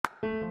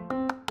Hi,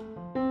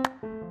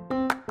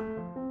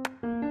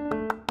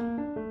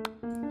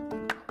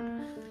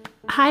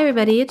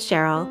 everybody, it's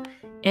Cheryl.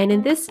 And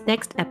in this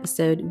next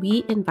episode,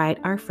 we invite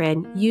our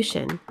friend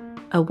Yushin,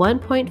 a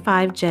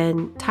 1.5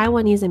 Gen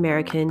Taiwanese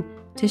American,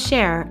 to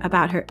share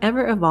about her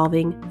ever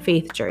evolving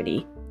faith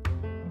journey.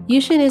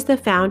 Yushin is the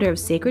founder of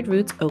Sacred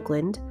Roots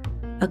Oakland,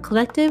 a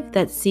collective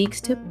that seeks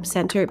to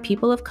center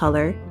people of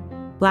color,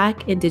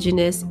 Black,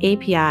 Indigenous,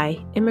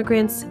 API,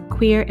 immigrants,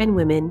 queer, and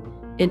women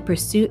in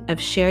pursuit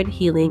of shared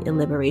healing and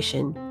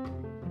liberation.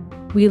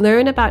 We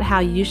learn about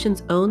how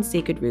Yushin's own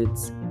sacred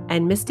roots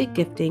and mystic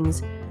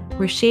giftings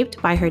were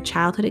shaped by her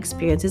childhood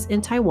experiences in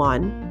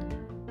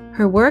Taiwan,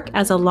 her work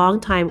as a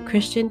longtime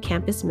Christian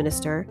campus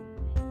minister,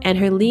 and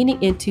her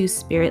leaning into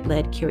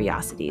spirit-led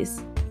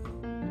curiosities.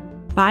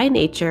 By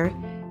nature,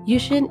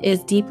 Yushin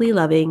is deeply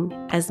loving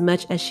as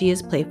much as she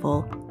is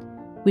playful,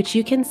 which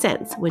you can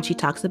sense when she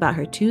talks about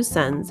her 2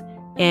 sons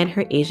and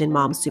her Asian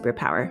mom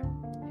superpower.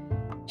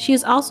 She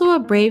is also a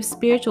brave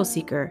spiritual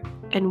seeker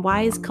and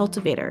wise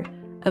cultivator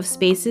of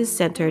spaces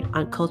centered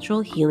on cultural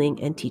healing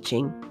and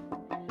teaching.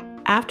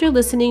 After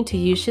listening to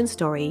Yushin's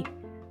story,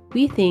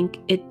 we think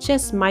it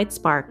just might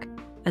spark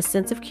a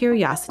sense of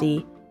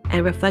curiosity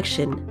and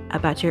reflection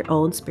about your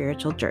own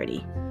spiritual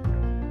journey.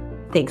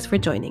 Thanks for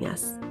joining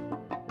us.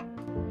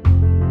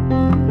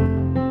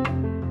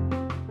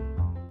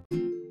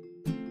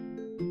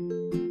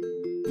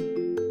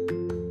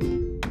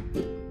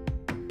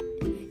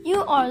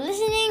 You are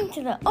listening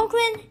to the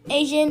Oakland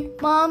Asian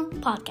Mom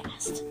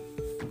Podcast.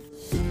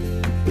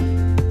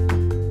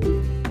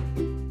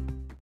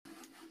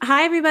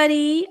 Hi,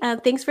 everybody.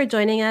 Thanks for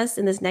joining us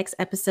in this next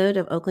episode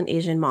of Oakland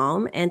Asian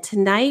Mom. And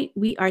tonight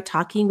we are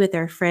talking with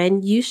our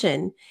friend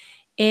Yushin.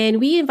 And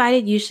we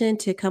invited Yushin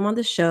to come on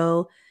the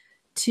show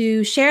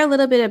to share a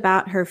little bit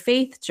about her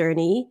faith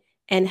journey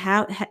and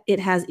how it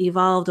has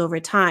evolved over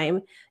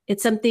time.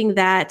 It's something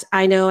that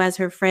I know as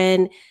her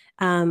friend,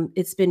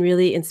 it's been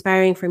really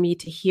inspiring for me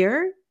to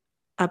hear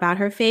about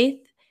her faith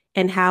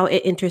and how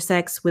it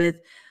intersects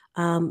with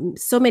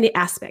so many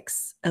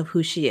aspects of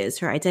who she is,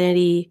 her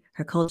identity,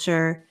 her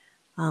culture,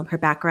 her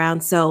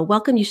background. So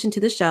welcome, Yushin, to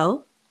the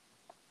show.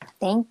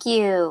 Thank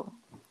you.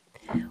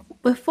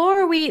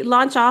 Before we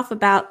launch off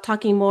about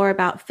talking more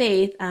about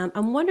faith,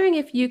 I'm wondering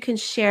if you can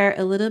share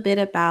a little bit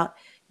about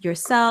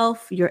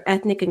yourself, your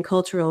ethnic and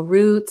cultural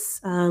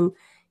roots,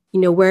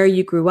 where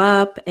you grew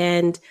up,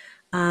 and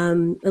a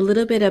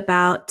little bit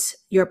about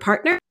your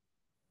partner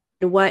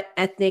and what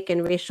ethnic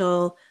and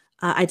racial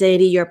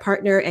identity your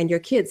partner and your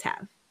kids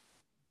have.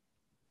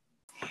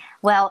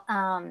 Well,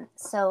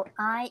 so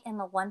I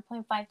am a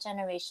 1.5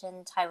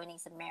 generation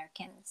Taiwanese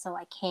American. So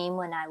I came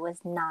when I was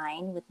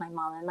 9 with my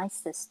mom and my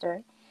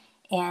sister.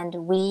 And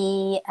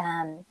we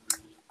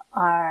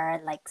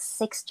are like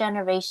 6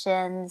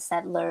 generation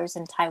settlers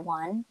in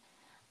Taiwan.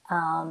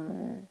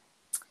 And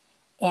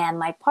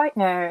my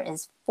partner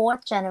is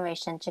 4th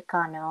generation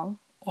Chicano.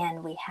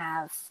 And we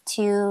have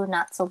 2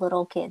 not so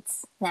little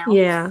kids now.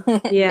 Yeah.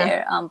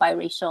 They're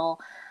biracial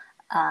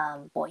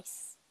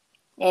boys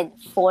in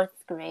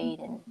 4th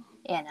grade and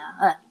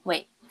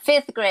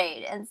 5th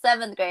grade and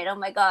 7th grade. Oh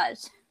my gosh.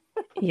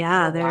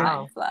 Yeah,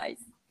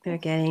 they're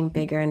getting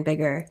bigger and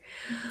bigger.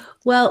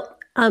 Well,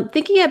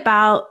 thinking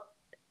about,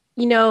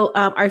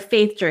 our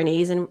faith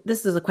journeys, and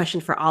this is a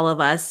question for all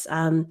of us.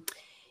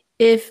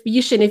 If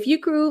you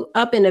grew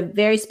up in a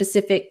very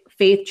specific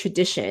faith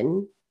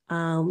tradition,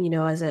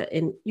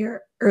 in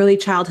your early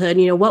childhood,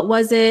 what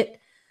was it?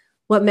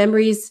 What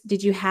memories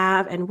did you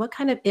have? And what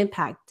kind of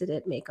impact did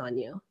it make on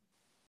you?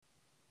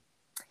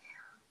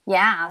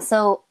 Yeah.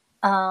 So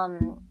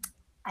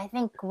I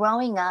think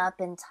growing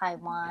up in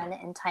Taiwan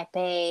and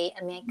Taipei,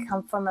 I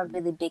come from a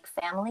really big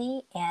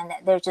family, and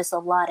there's just a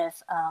lot of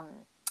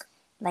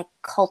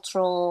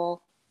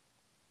cultural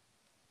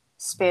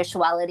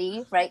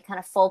spirituality, right? Kind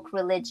of folk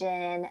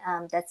religion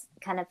that's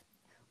kind of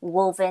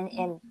woven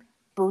in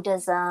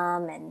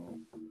Buddhism,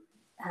 and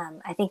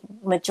I think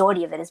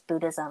majority of it is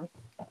Buddhism.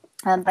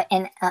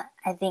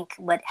 I think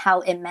how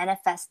it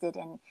manifested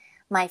in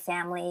my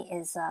family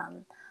is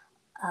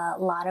a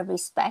lot of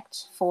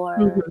respect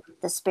for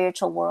the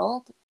spiritual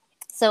world.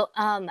 So,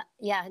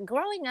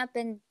 growing up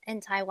in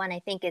Taiwan, I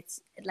think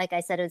it's, like I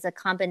said, it was a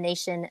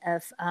combination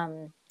of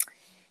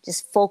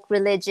just folk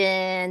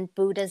religion,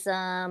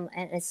 Buddhism,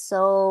 and it's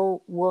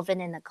so woven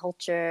in the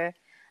culture.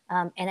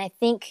 And I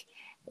think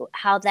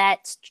how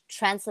that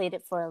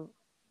translated for a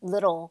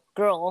little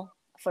girl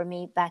for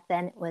me back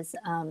then was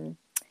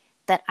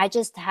that I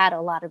just had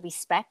a lot of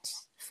respect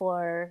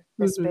for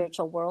the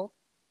spiritual world.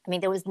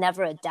 There was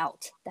never a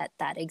doubt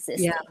that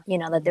existed,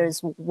 that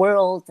there's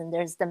worlds and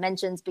there's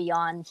dimensions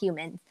beyond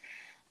humans.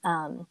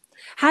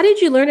 How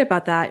did you learn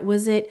about that?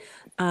 Was it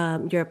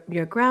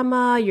your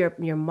grandma,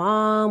 your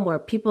mom, or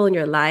people in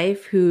your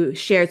life who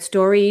shared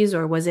stories,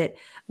 or was it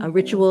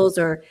rituals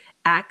or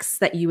acts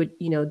that you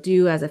would,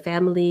 do as a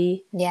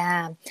family?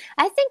 Yeah,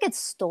 I think it's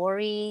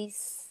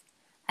stories.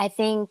 I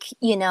think,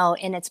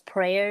 and it's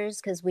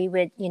prayers, because we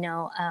would,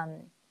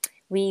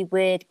 we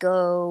would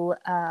go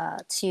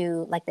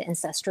to like the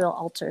ancestral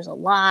altars a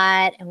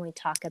lot, and we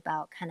talk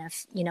about kind of,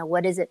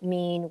 what does it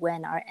mean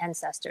when our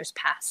ancestors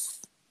pass,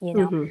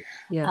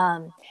 Yeah.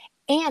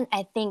 And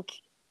I think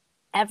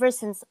ever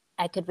since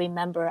I could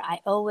remember, I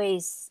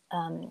always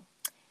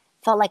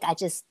felt like I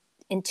just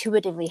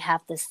intuitively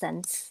have this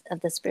sense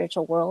of the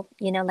spiritual world,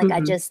 like I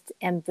just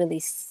am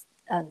really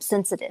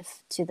sensitive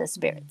to the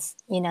spirits,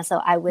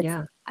 so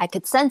I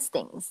could sense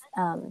things.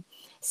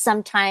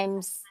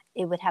 Sometimes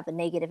it would have a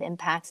negative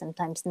impact,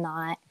 sometimes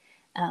not.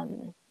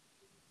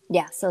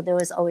 So there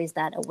was always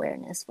that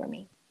awareness for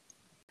me.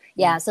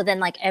 So then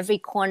like every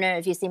corner,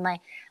 if you see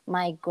my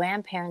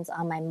grandparents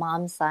on my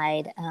mom's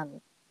side,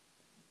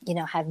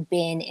 have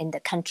been in the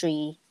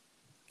country,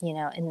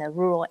 in the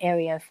rural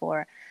area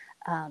for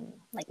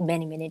like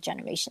many, many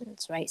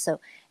generations, right? So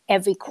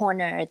every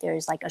corner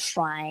there's like a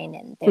shrine,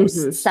 and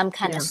there's some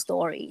kind of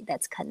story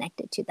that's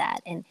connected to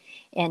that.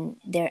 And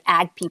they're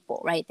ag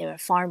people, right? They're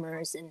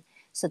farmers. And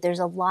so there's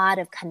a lot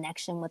of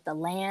connection with the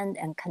land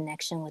and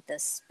connection with the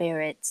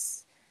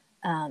spirits,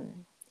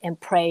 and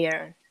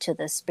prayer to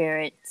the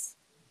spirits,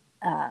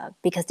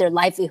 because their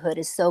livelihood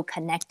is so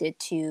connected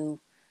to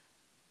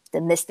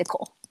the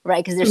mystical,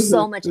 right? Because there's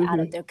so much out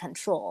of their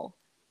control.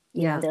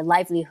 You know, their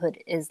livelihood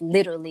is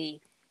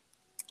literally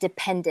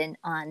dependent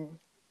on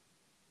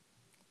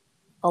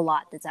a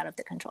lot that's out of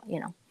their control,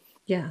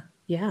 Yeah.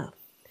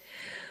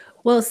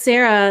 Well,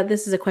 Sarah,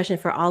 this is a question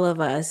for all of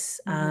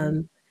us.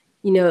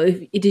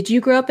 Did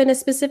you grow up in a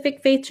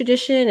specific faith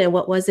tradition, and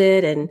what was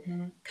it, and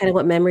kind of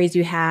what memories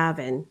you have,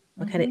 and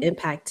what kind of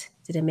impact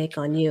did it make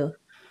on you?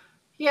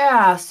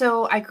 Yeah,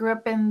 so I grew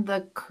up in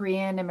the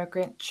Korean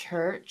immigrant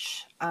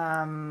church,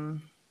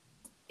 and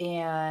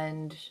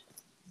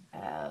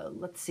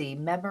let's see,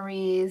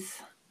 memories.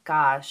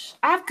 Gosh,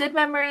 I have good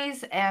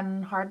memories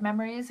and hard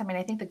memories. I mean,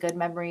 I think the good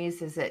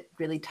memories is it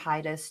really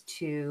tied us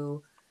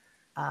to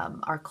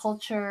our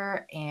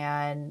culture,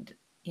 and,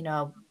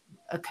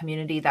 a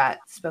community that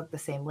spoke the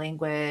same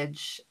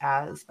language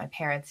as my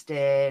parents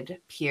did,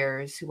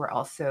 peers who were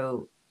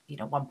also,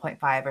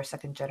 1.5 or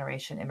second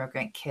generation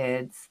immigrant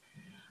kids.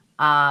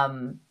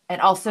 And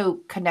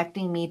also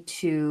connecting me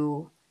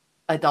to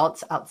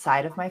adults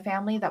outside of my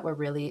family that were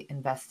really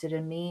invested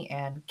in me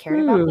and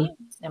cared about me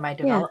and my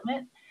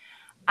development.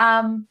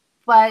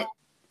 But,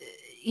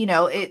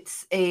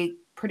 it's a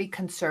pretty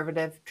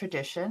conservative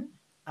tradition.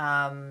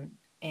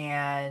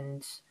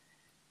 And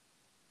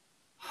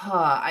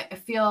I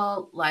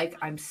feel like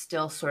I'm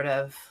still sort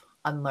of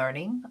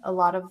unlearning a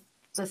lot of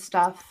the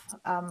stuff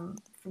from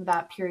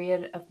that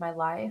period of my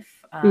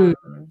life.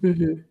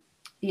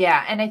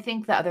 Yeah. And I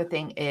think the other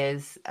thing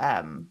is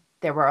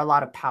there were a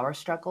lot of power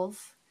struggles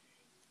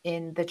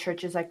in the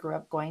churches I grew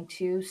up going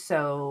to.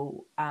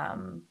 So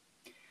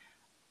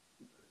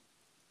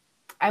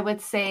I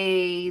would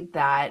say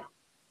that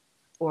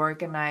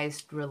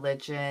organized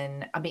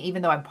religion, I mean,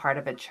 even though I'm part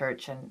of a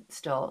church and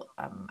still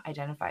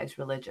identify as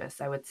religious,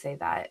 I would say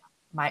that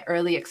my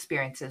early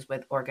experiences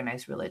with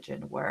organized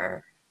religion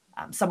were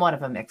somewhat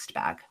of a mixed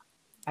bag,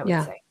 I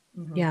would say.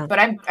 Yeah. But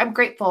I'm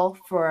grateful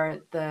for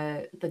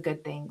the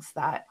good things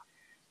that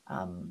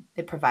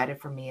it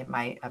provided for me in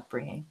my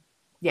upbringing.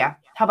 Yeah.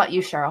 How about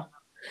you, Cheryl?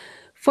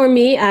 For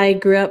me, I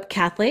grew up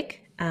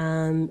Catholic,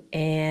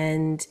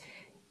 and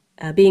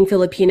being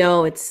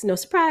Filipino, it's no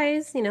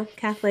surprise,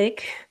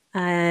 Catholic,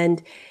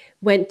 and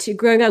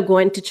growing up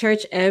going to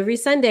church every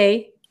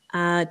Sunday,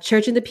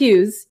 church in the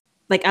pews.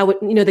 Like I would,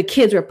 the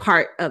kids were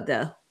part of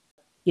the,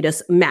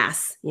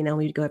 mass,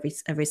 we'd go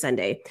every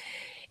Sunday.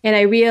 And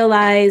I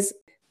realized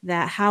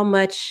that how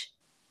much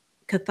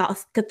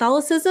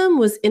Catholicism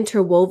was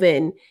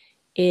interwoven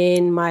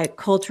in my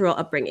cultural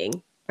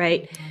upbringing,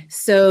 right?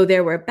 So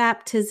there were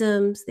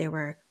baptisms, there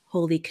were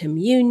Holy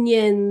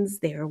Communions,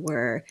 there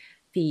were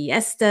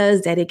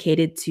fiestas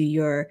dedicated to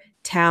your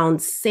town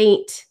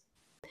saint.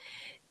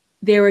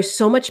 There was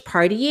so much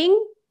partying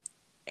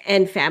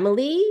and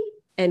family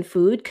and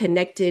food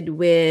connected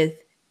with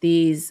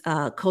these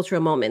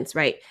cultural moments,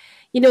 right?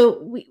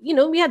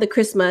 We had the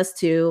Christmas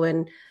too,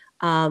 and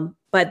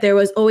but there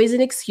was always an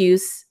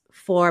excuse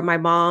for my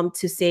mom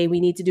to say we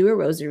need to do a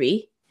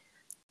rosary,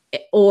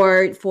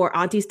 or for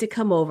aunties to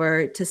come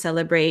over to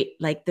celebrate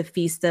like the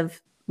Feast of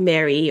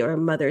Mary or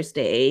Mother's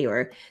Day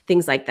or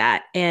things like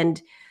that.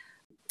 And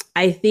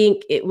I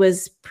think it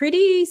was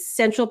pretty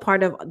central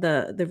part of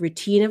the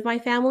routine of my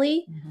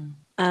family,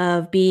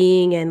 of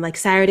being, and like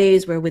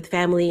Saturdays were with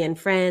family and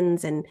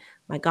friends and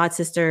my god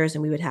sisters,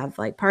 and we would have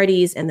like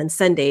parties, and then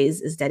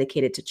Sundays is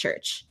dedicated to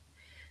church.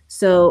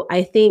 So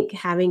I think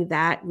having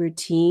that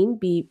routine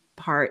be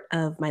part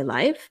of my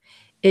life,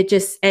 it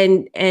just,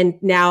 and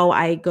now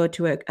I go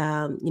to a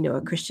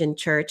Christian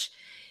church.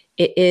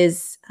 It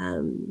is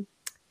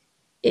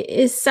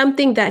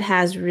something that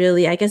has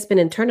really, I guess, been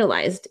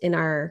internalized in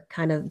our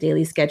kind of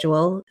daily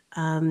schedule.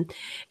 And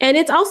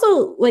it's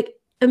also like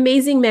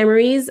amazing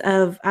memories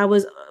of, I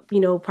was,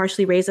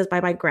 partially raised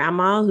by my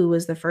grandma, who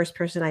was the first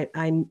person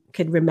I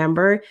could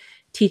remember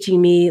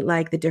teaching me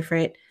like the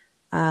different,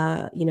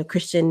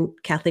 Christian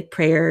Catholic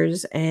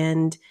prayers.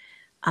 And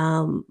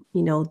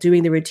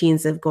doing the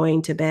routines of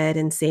going to bed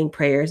and saying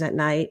prayers at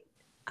night,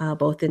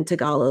 both in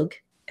Tagalog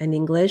and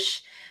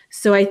English.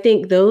 So I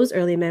think those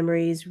early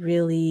memories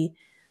really,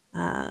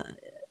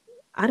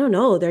 I don't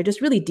know, they're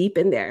just really deep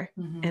in there,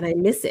 and I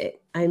miss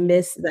it. I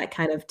miss that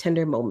kind of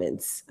tender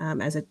moments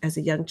as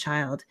a young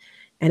child,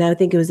 and I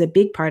think it was a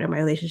big part of my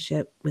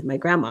relationship with my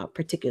grandma,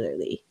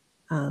 particularly.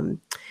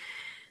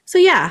 So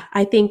yeah,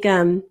 I think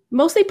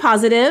mostly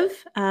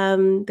positive.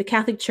 The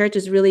Catholic Church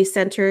is really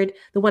centered.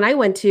 The one I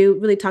went to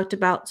really talked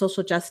about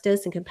social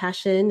justice and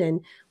compassion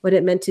and what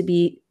it meant to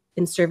be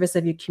in service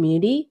of your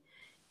community.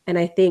 And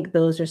I think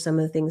those are some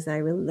of the things that I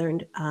really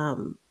learned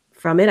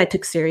from it. I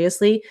took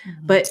seriously,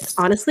 but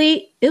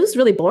honestly, it was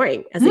really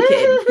boring as a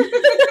kid.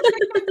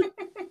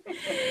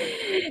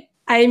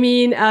 I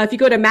mean, if you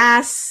go to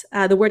mass,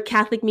 the word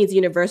Catholic means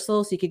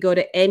universal. So you could go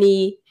to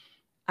any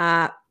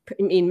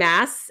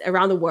mass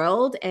around the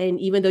world. And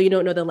even though you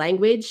don't know the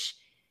language,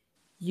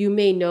 you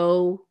may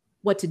know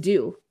what to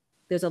do.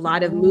 There's a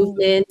lot of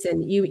movement,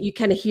 and you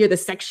kind of hear the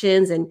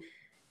sections, and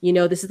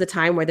this is the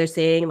time where they're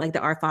saying like the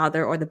Our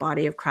Father or the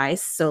body of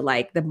Christ. So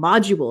like the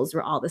modules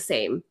were all the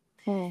same.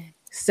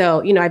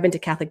 So, I've been to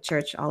Catholic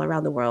church all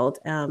around the world.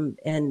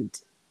 And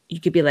you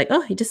could be like,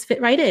 oh, you just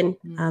fit right in.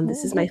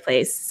 This is my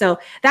place. So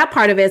that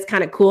part of it is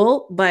kind of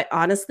cool. But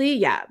honestly,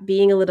 yeah,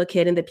 being a little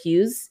kid in the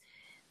pews,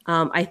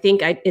 I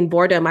think in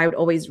boredom, I would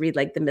always read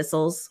like the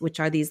missals, which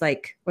are these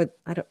like,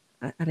 I don't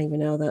even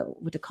know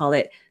what to call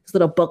it. Those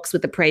little books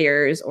with the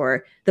prayers,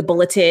 or the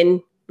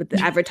bulletin with the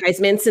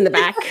advertisements in the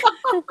back,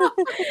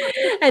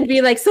 and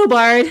be like, so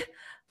bored,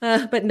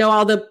 but know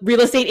all the real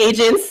estate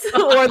agents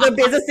or the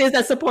businesses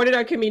that supported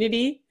our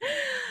community.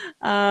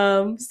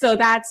 So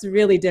that's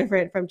really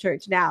different from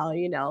church now,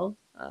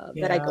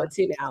 that I go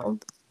to now.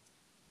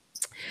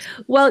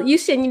 Well,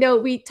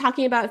 Yushin, we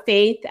talking about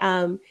faith.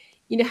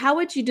 How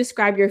would you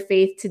describe your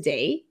faith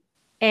today?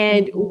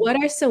 And what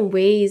are some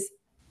ways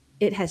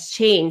it has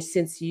changed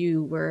since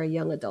you were a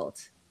young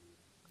adult?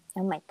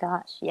 Oh my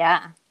gosh.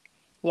 Yeah.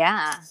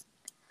 Yeah.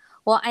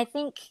 Well, I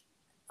think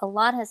a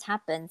lot has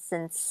happened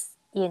since,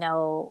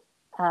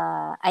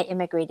 I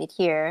immigrated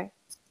here.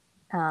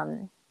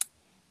 I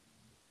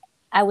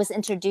was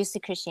introduced to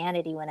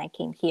Christianity when I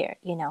came here,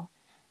 in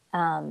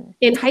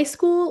high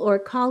school or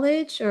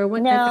college, or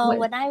what? No,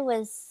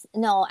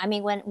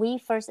 when we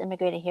first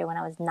immigrated here when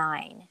I was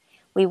 9,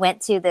 we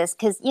went to this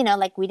because,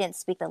 we didn't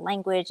speak the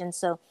language. And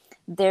so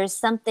there's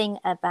something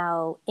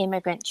about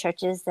immigrant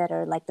churches that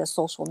are like the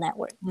social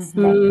networks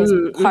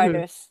that is part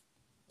of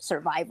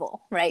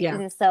survival, right? Yeah.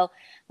 And so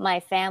my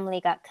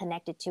family got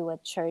connected to a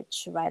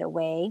church right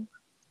away.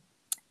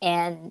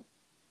 And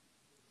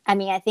I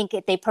mean, I think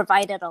they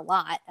provided a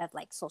lot of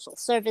like social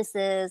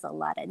services, a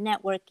lot of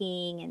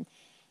networking,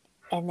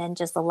 and then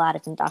just a lot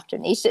of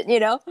indoctrination,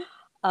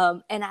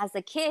 and as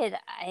a kid,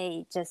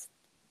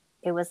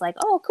 it was like,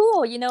 oh,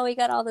 cool. We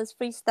got all this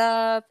free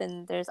stuff,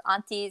 and there's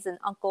aunties and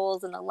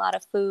uncles and a lot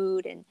of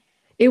food. And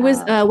it was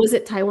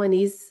it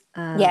Taiwanese?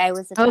 Yeah, it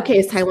was. Okay,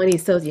 it's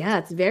Taiwanese. So yeah,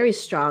 it's very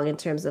strong in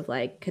terms of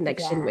like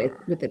connection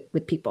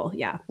with people.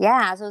 Yeah.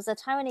 Yeah. So it was a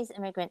Taiwanese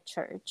immigrant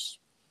church.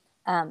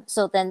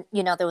 So then,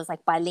 there was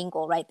like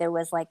bilingual, right? There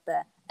was like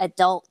the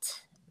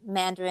adult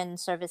Mandarin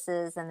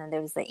services, and then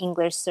there was the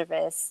English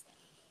service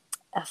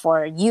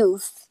for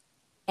youth.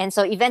 And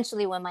so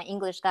eventually when my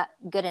English got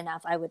good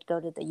enough, I would go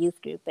to the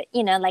youth group. But,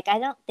 I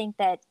don't think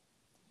that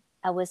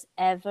I was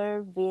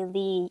ever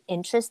really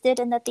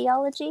interested in the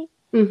theology,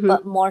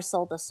 but more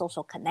so the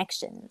social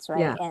connections,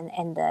 right? Yeah.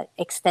 And the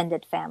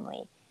extended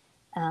family.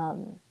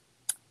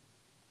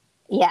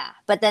 Yeah.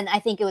 But then I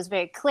think it was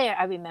very clear.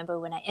 I remember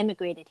when I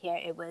immigrated here,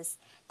 it was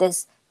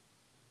this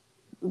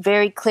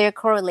very clear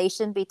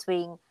correlation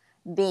between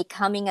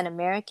becoming an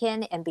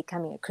American and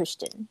becoming a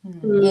Christian,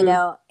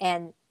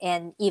 and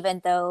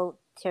even though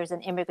there's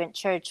an immigrant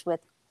church with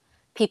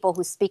people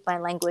who speak my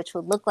language, who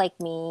look like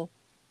me,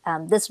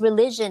 this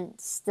religion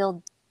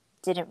still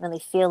didn't really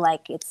feel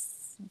like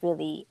it's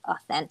really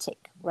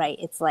authentic, right?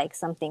 It's like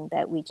something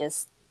that we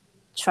just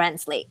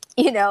translate,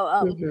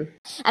 I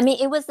mean,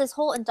 it was this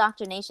whole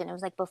indoctrination. It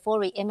was like before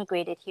we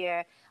immigrated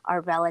here,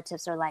 our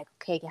relatives are like,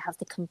 okay, you have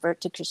to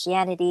convert to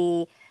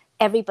Christianity.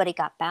 Everybody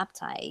got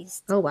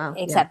baptized. Oh, wow.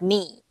 Except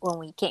me when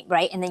we came,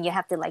 right? And then you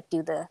have to like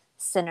do the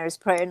sinner's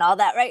prayer and all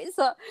that, right?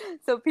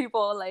 So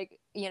people like,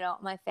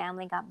 my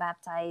family got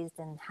baptized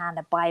and had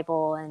a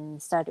Bible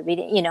and started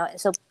reading,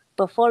 So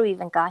before we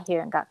even got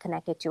here and got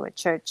connected to a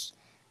church,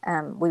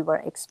 we were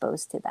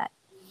exposed to that.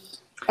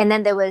 And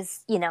then there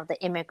was, the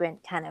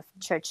immigrant kind of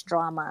church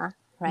drama,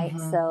 right?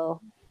 So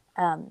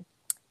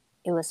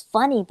it was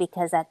funny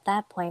because at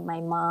that point,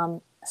 my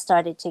mom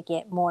started to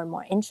get more and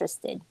more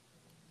interested.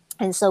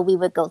 And so we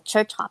would go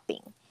church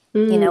hopping.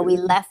 We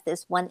left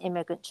this one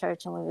immigrant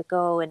church and we would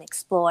go and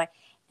explore.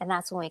 And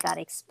that's when we got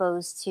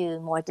exposed to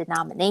more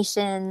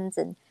denominations.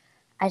 And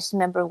I just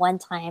remember one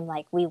time,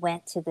 like we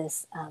went to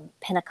this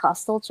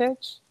Pentecostal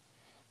church,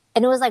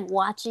 and it was like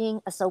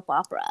watching a soap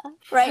opera,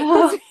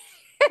 right?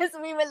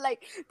 So we would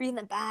like be in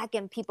the back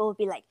and people would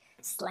be like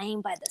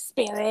slain by the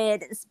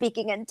Spirit and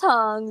speaking in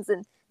tongues.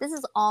 And this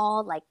is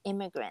all like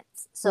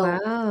immigrants. So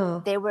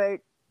Wow. they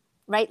were,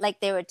 right, like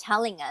they were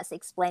telling us,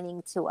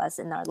 explaining to us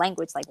in our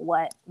language, like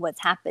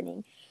what's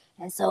happening.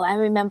 And so I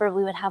remember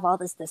we would have all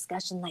this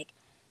discussion, like,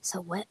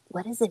 so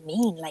what does it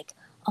mean? Like,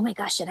 oh my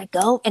gosh, should I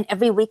go? And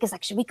every week is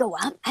like, should we go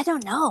up? I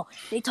don't know.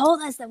 They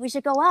told us that we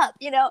should go up,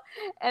 you know?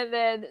 And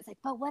then it's like,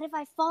 but what if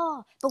I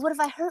fall? But what if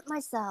I hurt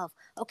myself?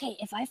 Okay,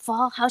 if I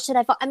fall, how should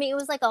I fall? I mean, it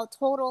was like a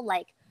total,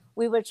 like,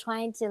 we were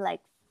trying to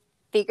like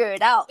figure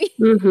it out,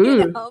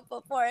 you know,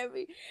 before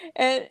every,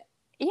 and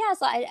yeah,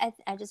 so I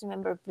just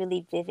remember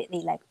really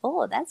vividly, like,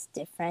 oh, that's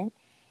different.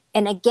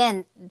 And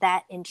again,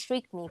 that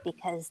intrigued me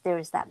because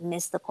there's that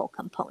mystical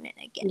component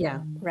again.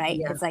 Yeah. Right.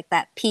 Yeah. It's like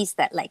that piece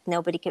that like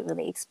nobody could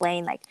really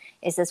explain. Like,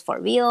 is this for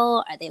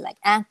real? Are they like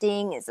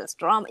acting? Is this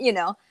drama? You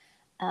know?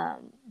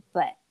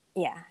 But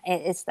yeah,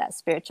 it's that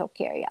spiritual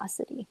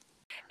curiosity.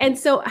 And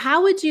so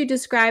how would you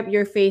describe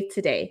your faith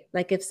today?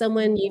 Like if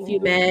someone if you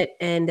met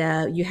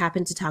and you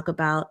happen to talk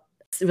about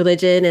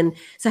religion, and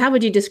so how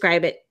would you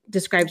describe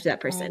to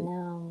that person? I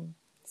know.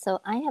 So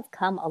I have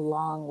come a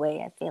long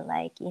way, I feel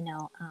like, you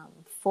know,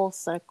 full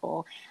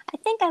circle. I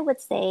think I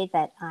would say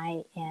that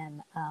I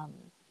am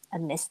a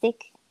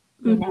mystic,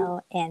 you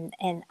know, and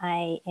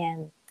I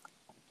am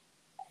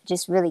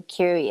just really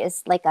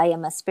curious. Like I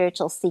am a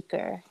spiritual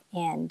seeker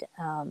and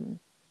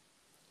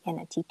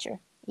a teacher,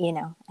 you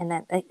know, and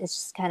that it's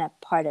just kind of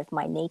part of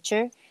my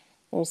nature.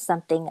 There's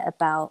something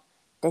about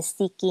the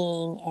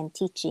seeking and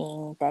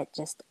teaching that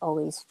just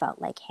always felt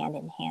like hand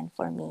in hand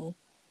for me.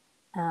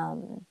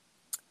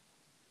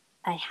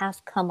 I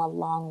have come a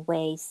long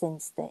way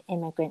since the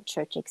immigrant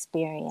church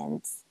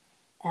experience.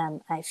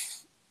 I've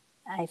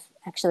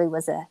actually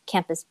was a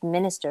campus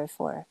minister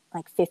for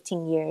like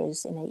 15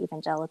 years in an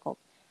evangelical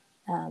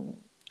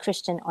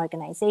Christian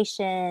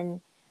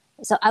organization.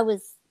 So I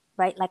was,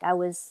 right, like I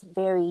was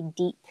very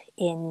deep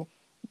in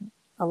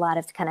a lot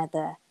of kind of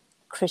the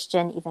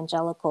Christian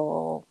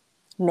evangelical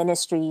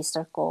ministry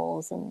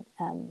circles and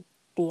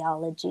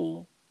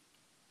theology.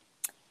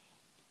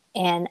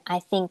 And I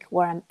think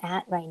where I'm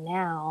at right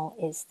now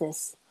is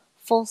this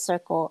full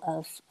circle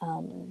of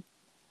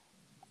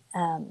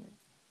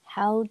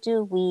how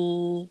do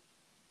we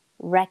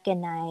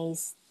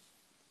recognize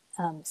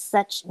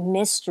such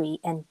mystery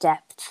and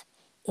depth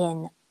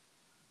in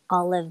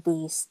all of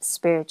these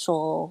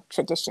spiritual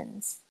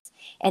traditions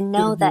and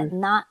know that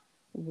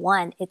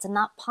it's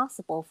not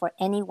possible for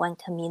any one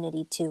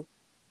community to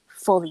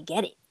fully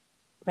get it,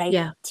 right?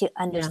 Yeah. To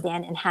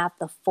understand and have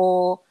the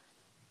full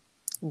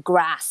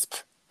grasp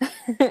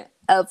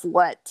of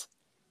what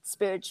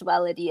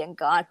spirituality and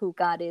God, who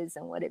God is,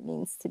 and what it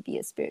means to be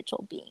a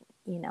spiritual being,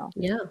 you know?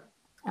 Yeah.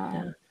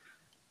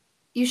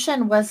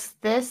 Yushen, was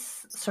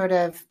this sort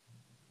of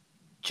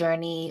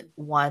journey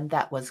one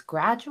that was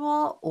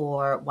gradual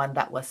or one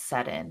that was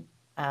sudden?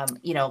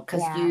 You know,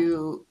 because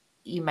you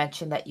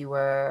mentioned that you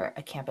were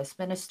a campus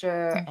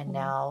minister and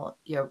now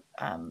you're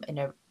in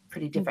a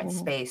pretty different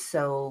space.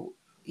 So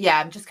yeah,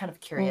 I'm just kind of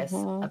curious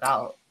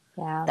about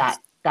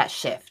that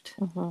shift.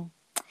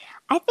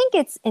 I think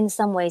it's in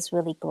some ways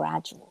really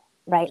gradual,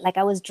 right? Like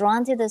I was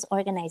drawn to this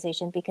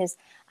organization because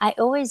I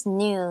always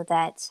knew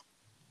that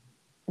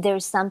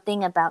there's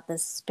something about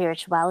this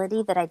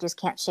spirituality that I just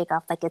can't shake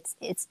off. Like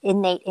it's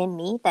innate in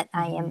me that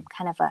I am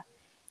kind of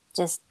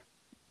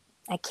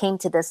I came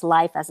to this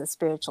life as a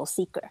spiritual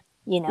seeker,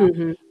 you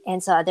know?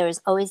 And so there was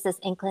always this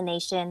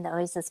inclination,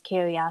 always this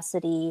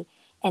curiosity,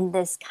 and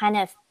this kind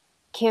of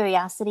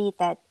curiosity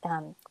that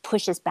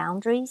pushes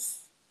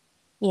boundaries,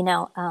 you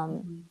know?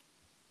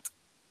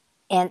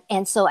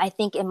 And so I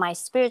think in my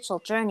spiritual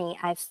journey,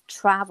 I've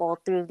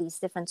traveled through these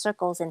different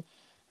circles. And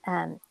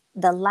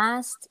the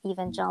last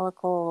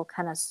evangelical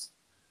kind of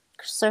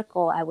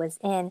circle I was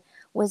in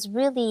was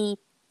really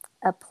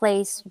a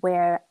place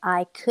where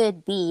I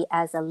could be,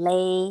 as a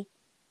lay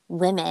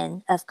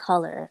woman of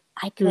color,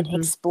 I could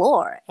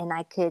explore and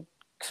I could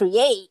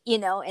create, you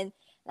know, and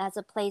that's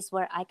a place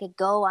where I could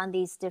go on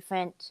these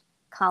different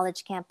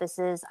college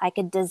campuses. I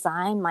could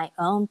design my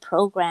own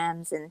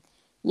programs and,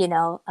 you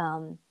know,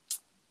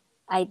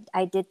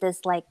 I did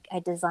this, like I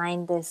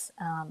designed this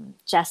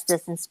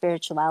justice and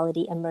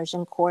spirituality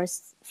immersion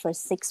course for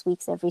 6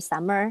 weeks every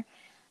summer,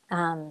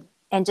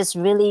 and just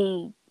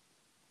really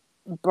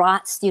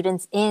brought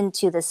students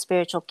into the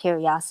spiritual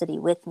curiosity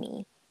with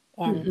me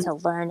and to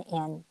learn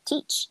and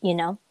teach, you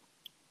know.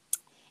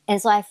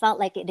 And so I felt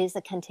like it is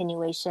a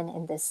continuation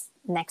in this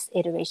next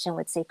iteration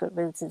with Sacred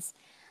Roots. Is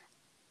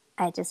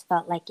I just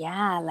felt like,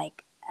 yeah,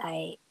 like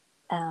I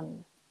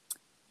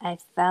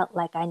felt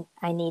like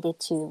I needed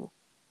to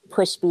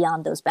push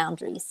beyond those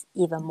boundaries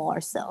even more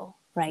so,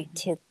 right,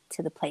 to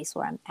the place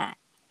where I'm at.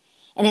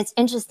 And it's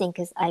interesting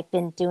because I've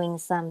been doing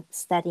some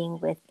studying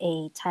with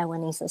a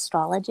Taiwanese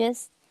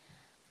astrologist.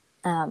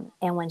 And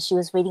when she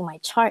was reading my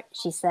chart,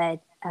 she said,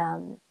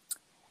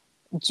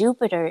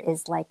 Jupiter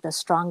is like the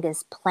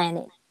strongest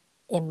planet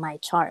in my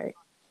chart.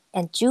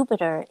 And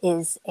Jupiter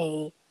is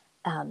like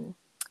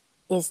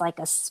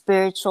a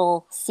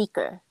spiritual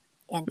seeker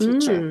and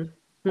teacher,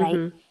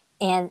 right?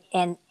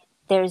 And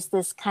there's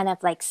this kind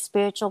of like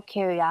spiritual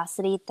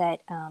curiosity that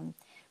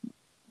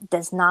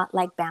does not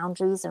like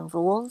boundaries and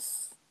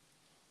rules.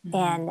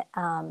 And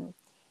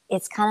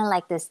it's kind of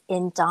like this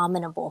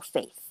indomitable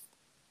faith,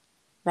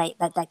 right?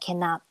 That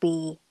cannot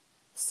be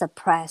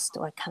suppressed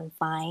or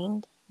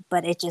confined,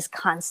 but it's just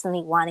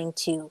constantly wanting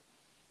to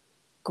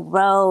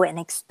grow and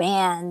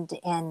expand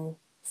and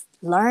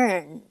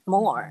learn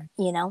more,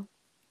 you know?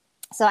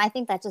 So I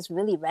think that just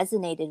really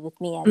resonated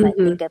with me as I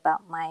think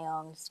about my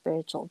own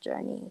spiritual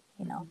journey,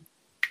 you know?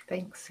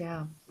 Thanks.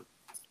 Yeah.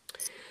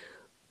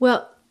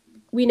 Well,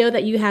 we know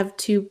that you have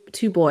two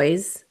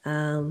boys.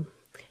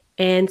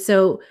 And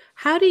so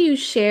how do you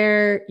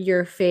share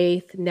your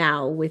faith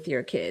now with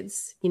your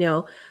kids? You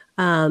know,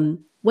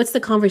 what's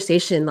the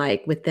conversation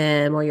like with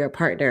them or your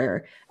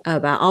partner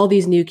about all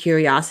these new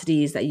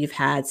curiosities that you've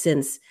had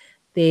since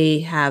they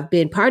have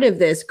been part of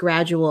this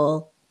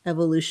gradual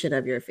evolution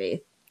of your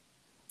faith?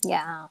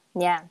 Yeah.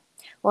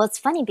 Well, it's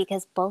funny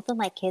because both of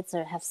my kids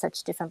have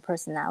such different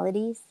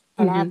personalities,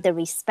 and I have to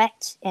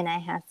respect, and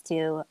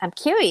I'm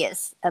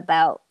curious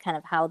about kind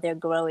of how they're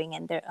growing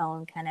and their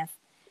own kind of,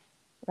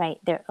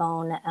 their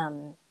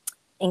own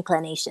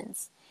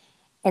inclinations.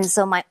 And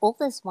so my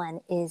oldest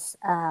one is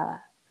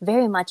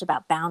very much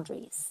about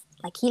boundaries.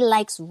 Like, he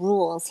likes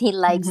rules. He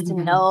likes to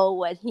know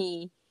what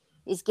he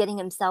is getting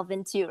himself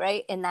into,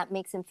 right? And that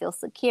makes him feel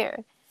secure.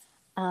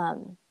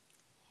 And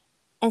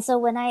so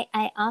when I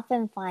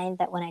often find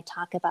that when I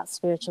talk about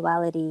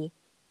spirituality,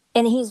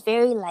 and he's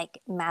very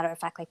like matter of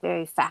fact, like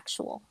very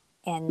factual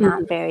and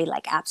not very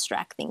like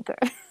abstract thinker.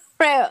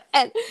 Right.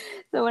 And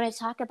so when I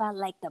talk about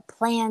like the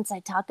plants,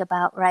 I talk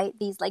about, right,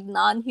 these like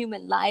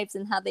non-human lives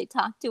and how they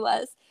talk to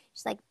us.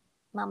 She's like,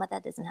 Mama,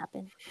 that doesn't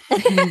happen.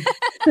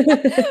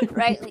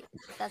 Right? Like,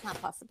 that's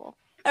not possible.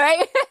 All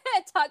right.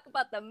 I talk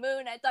about the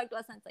moon. I talked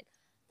about something like,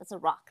 that's a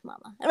rock,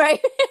 Mama. Right.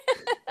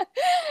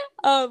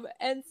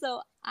 And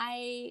so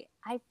I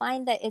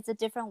find that it's a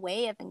different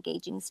way of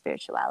engaging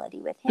spirituality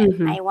with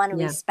him. I want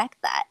to respect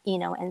that, you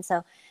know. And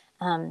so,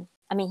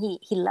 I mean,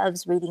 he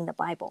loves reading the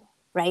Bible,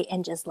 right?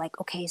 And just like,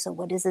 okay, so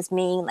what does this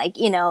mean? Like,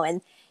 you know,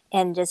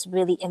 and just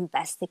really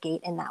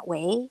investigate in that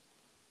way,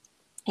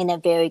 in a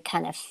very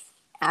kind of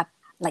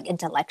like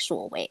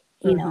intellectual way,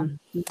 you know.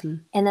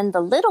 And then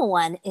the little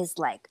one is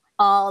like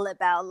all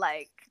about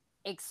like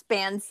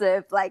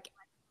expansive, like,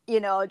 you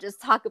know,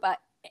 just talk about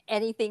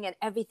anything and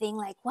everything.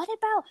 Like, what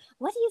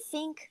do you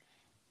think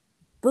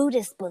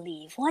Buddhists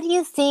believe? What do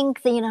you think,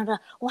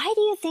 why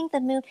do you think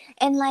the moon?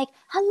 And like,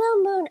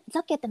 hello, moon,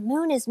 look at the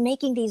moon is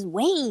making these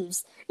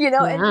waves, you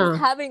know, and just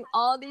having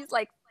all these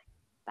like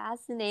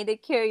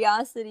fascinated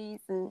curiosities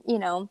and, you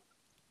know,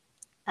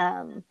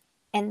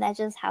 and that's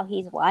just how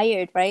he's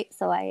wired, right?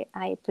 So I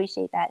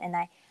appreciate that. And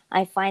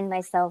I find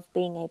myself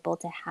being able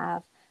to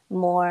have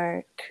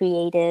more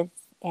creative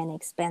and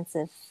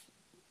expansive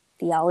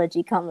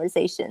theology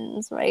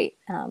conversations, right?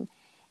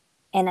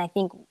 And I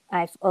think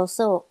I've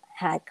also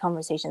had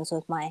conversations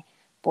with my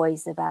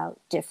boys about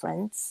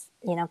difference,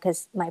 you know,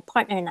 because my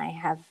partner and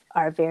I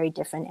are very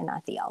different in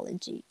our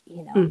theology,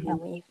 you know, and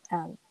we,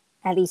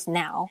 at least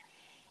now.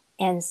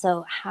 And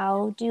so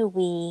how do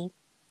we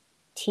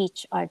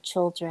teach our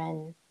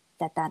children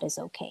that is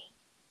okay,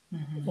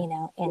 you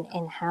know,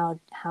 and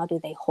how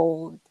do they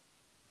hold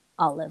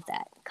all of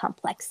that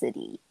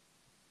complexity?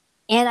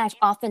 And I've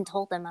often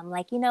told them, I'm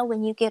like, you know,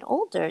 when you get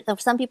older,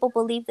 some people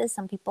believe this,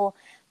 some people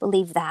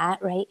believe that,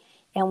 right?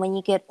 And when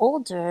you get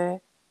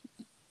older,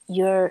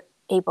 you're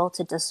able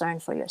to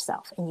discern for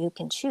yourself and you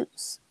can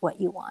choose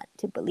what you want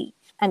to believe.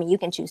 I mean, you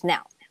can choose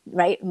now,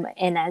 right?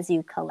 And as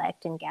you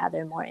collect and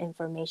gather more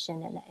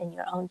information and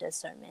your own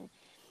discernment,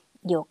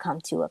 you'll come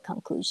to a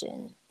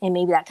conclusion. And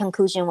maybe that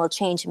conclusion will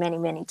change many,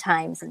 many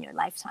times in your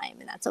lifetime,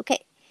 and that's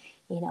okay,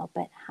 you know,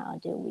 but how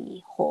do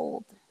we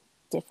hold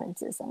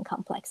differences and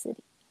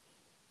complexity?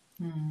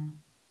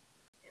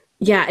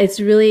 Yeah, it's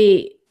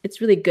really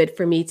good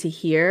for me to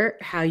hear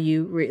how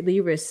you really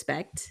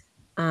respect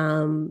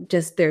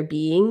just their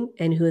being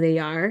and who they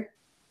are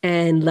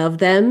and love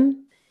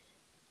them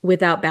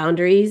without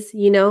boundaries,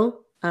 you know,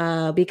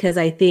 because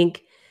I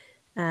think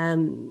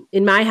in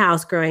my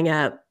house growing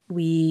up,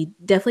 we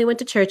definitely went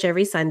to church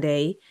every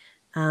Sunday,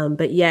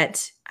 but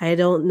yet I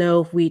don't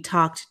know if we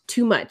talked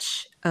too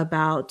much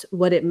about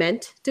what it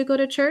meant to go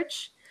to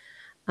church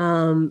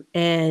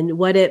and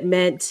what it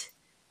meant,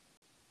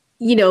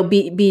 you know,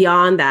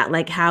 beyond that,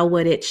 like how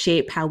would it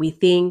shape how we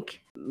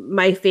think?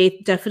 My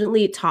faith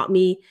definitely taught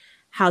me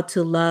how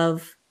to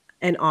love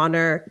and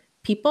honor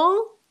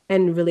people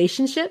and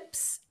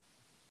relationships.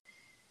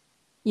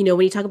 You know,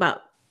 when you talk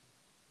about,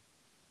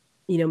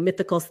 you know,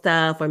 mythical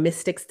stuff or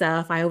mystic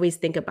stuff, I always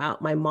think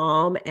about my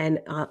mom and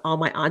all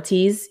my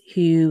aunties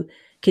who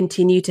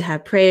continue to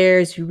have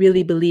prayers, who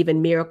really believe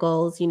in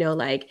miracles. You know,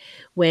 like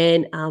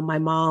when my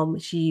mom,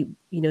 she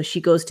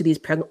goes to these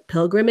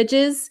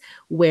pilgrimages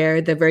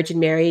where the Virgin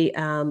Mary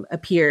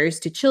appears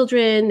to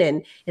children.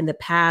 And in the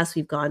past,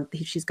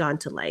 she's gone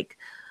to like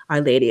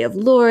Our Lady of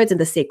Lourdes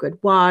and the Sacred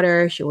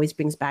Water. She always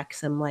brings back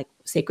some like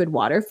sacred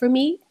water for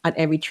me on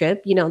every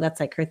trip. You know, that's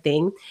like her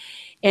thing.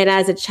 And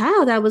as a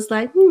child, I was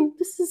like,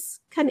 this is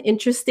kind of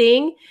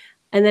interesting.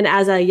 And then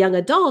as a young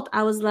adult,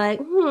 I was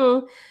like,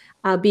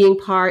 being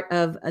part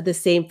of the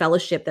same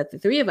fellowship that the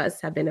three of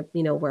us have been,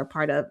 were a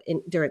part of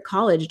during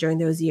college during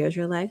those years.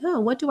 You're like, oh,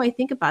 what do I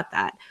think about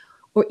that?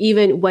 Or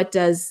even what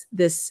does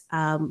this,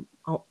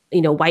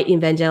 white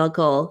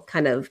evangelical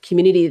kind of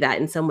community that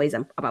in some ways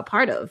I'm a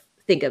part of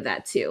think of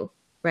that too,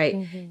 right?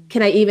 Mm-hmm.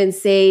 Can I even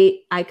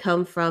say I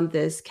come from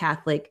this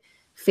Catholic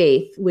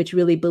faith, which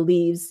really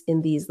believes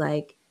in these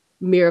like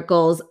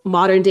miracles,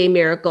 modern day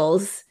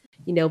miracles?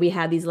 We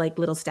have these like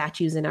little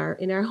statues in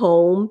our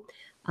home.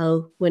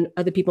 When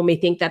other people may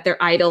think that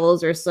they're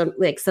idols or some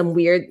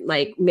weird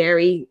like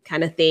Mary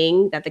kind of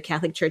thing that the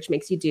Catholic Church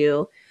makes you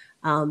do.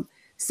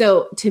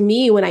 So to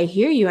me, when I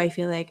hear you, I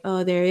feel like,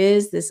 oh, there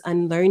is this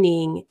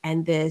unlearning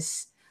and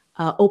this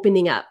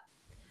opening up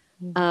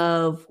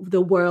of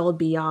the world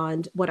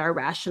beyond what our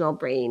rational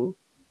brain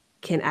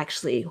can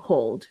actually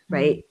hold,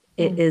 right?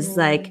 Mm-hmm. It is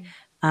like,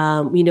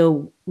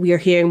 we are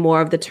hearing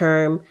more of the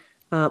term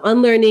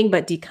unlearning,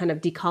 but kind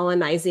of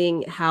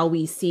decolonizing how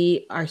we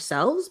see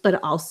ourselves,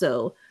 but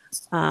also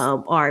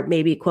our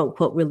maybe quote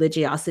unquote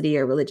religiosity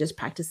or religious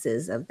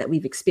practices that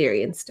we've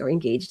experienced or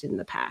engaged in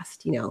the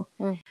past,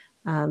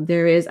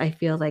 There is, I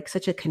feel like,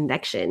 such a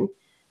connection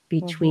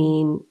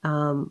between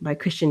my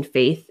Christian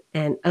faith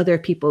and other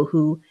people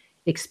who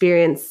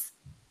experience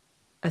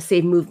a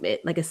same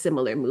movement, like a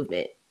similar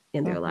movement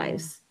in their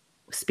lives,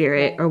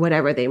 spirit or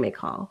whatever they may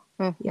call.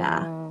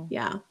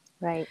 Yeah.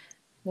 Right.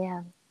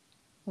 Yeah.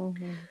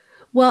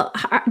 Well,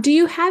 do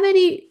you have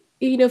any,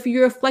 if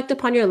you reflect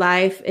upon your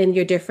life and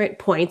your different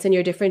points and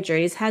your different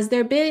journeys, has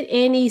there been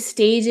any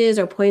stages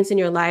or points in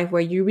your life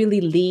where you really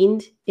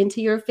leaned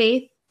into your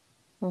faith?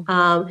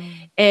 And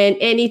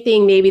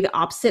anything maybe the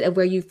opposite of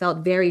where you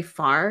felt very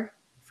far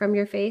from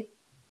your faith?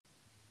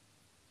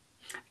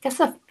 I guess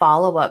a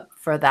follow-up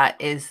for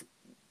that is,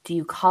 do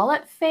you call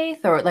it faith,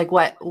 or like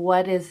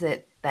what is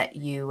it that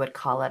you would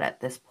call it at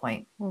this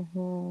point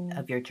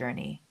of your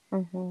journey?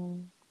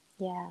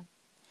 Yeah.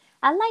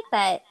 I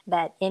like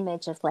that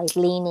image of like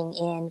leaning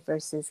in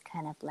versus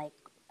kind of like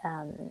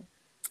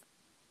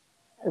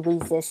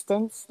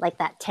resistance, like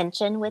that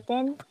tension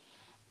within.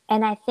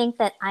 And I think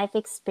that I've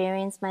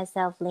experienced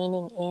myself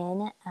leaning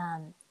in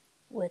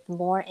with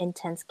more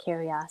intense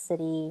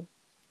curiosity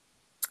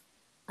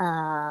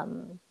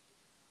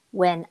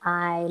when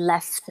I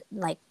left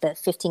like the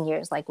 15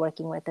 years, like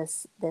working with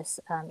this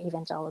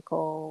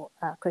evangelical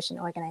Christian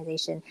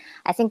organization.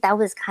 I think that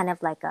was kind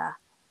of like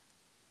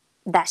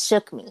that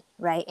shook me,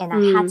 right? And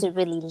I had to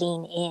really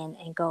lean in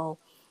and go,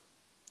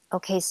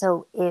 okay,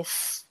 so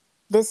if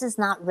this is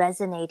not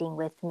resonating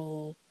with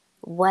me,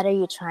 what are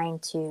you trying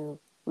to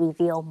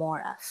reveal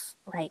more of,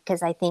 right?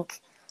 Because I think,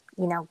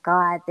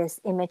 God, this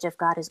image of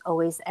God is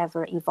always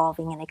ever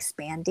evolving and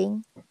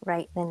expanding,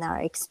 right? In our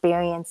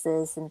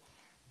experiences.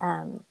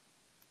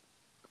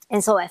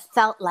 And so I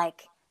felt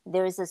like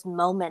there was this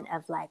moment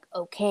of like,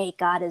 okay,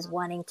 God is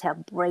wanting to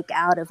break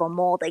out of a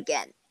mold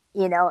again,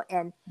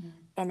 and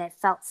it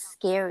felt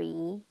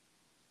scary.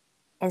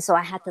 And so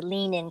I had to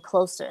lean in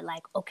closer,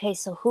 like, okay,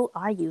 so who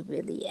are you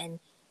really?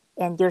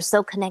 And you're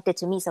so connected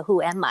to me, so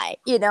who am I?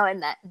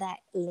 And that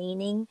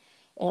leaning,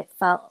 it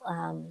felt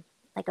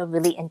like a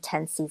really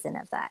intense season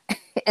of that.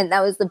 And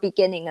that was the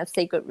beginning of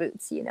Sacred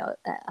Roots,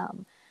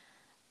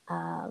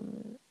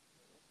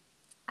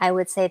 I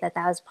would say that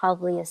was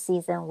probably a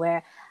season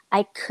where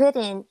I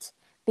couldn't,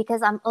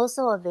 because I'm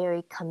also a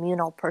very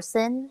communal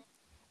person.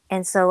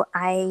 And so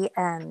I've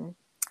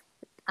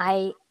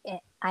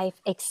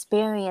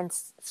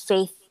experienced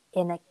faith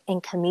in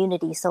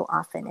community so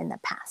often in the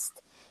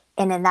past.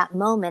 And in that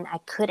moment, I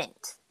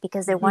couldn't,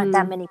 because there weren't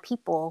that many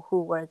people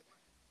who were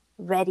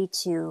ready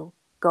to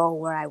go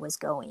where I was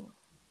going,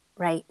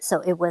 right? So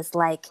it was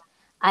like,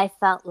 I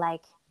felt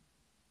like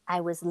I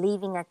was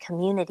leaving a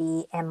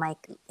community, and my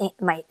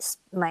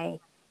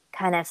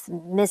kind of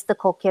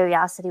mystical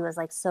curiosity was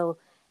like, so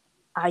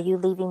are you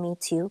leaving me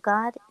too,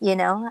 God?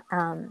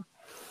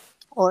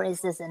 Or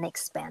is this an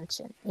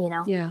expansion,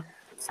 Yeah.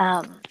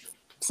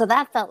 So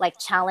that felt like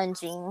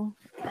challenging,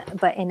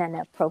 but in an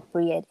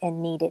appropriate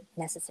and needed,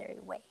 necessary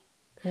way,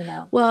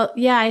 Well,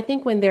 yeah, I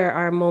think when there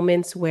are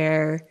moments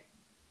where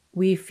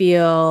we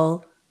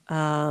feel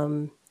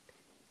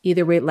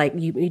either way, like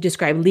you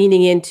describe,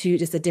 leaning into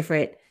just a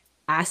different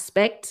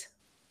aspect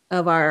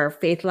of our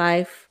faith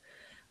life,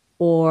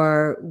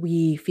 or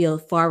we feel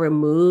far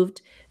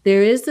removed,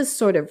 there is this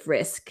sort of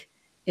risk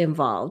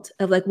involved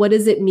of like, what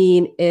does it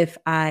mean if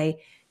I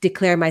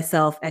declare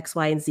myself X,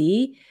 Y, and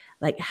Z?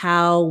 Like,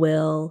 how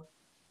will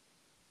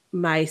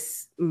my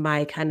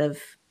kind of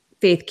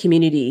faith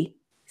community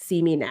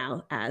see me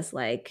now? As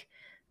like,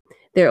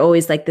 they're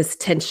always like this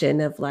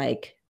tension of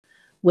like,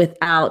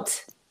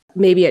 without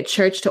maybe a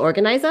church to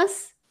organize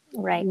us,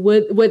 right?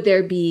 Would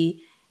there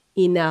be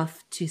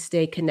enough to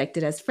stay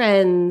connected as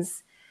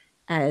friends,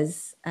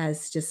 as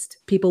just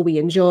people we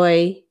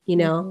enjoy,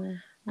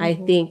 I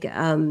think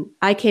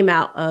I came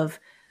out of,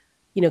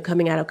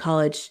 coming out of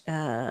college,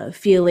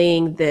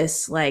 feeling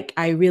this, like,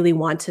 I really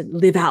want to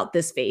live out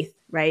this faith,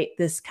 right?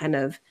 This kind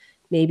of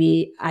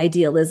maybe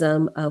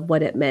idealism of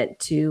what it meant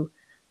to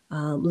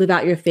live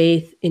out your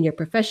faith in your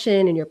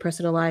profession, in your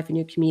personal life, in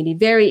your community,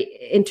 very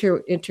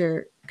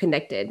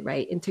interconnected,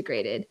 right?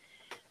 Integrated.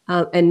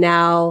 And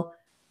now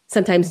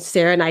sometimes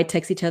Sarah and I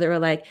text each other, we're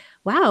like,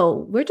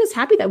 wow, we're just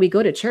happy that we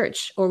go to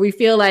church, or we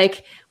feel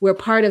like we're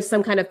part of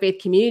some kind of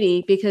faith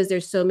community because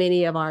there's so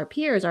many of our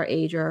peers, our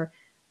age, or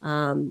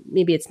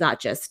maybe it's not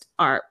just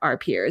our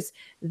peers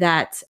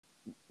that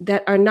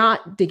are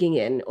not digging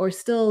in or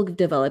still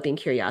developing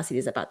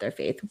curiosities about their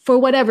faith for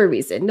whatever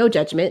reason. No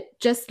judgment,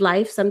 just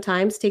life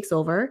sometimes takes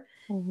over.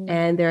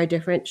 And there are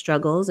different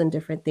struggles and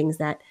different things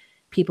that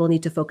people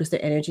need to focus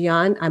their energy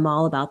on. I'm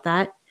all about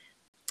that.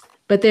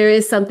 But there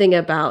is something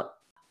about,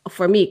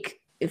 for me,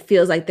 it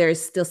feels like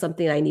there's still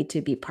something I need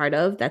to be part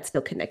of that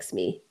still connects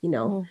me,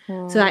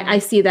 So I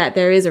see that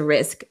there is a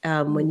risk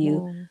when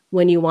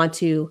you want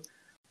to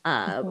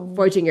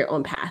forging your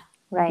own path.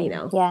 Right.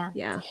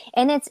 Yeah.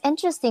 And it's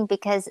interesting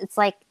because it's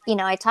like,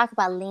 I talk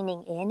about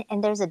leaning in,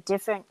 and there's a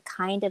different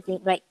kind of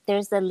right.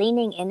 There's the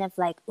leaning in of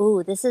like,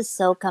 ooh, this is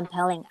so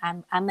compelling.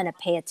 I'm going to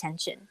pay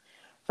attention.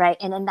 Right.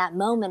 And in that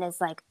moment, it's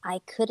like,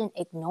 I couldn't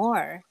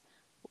ignore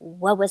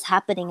what was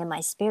happening in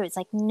my spirit. It's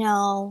like,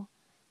 no,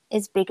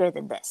 it's bigger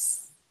than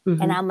this.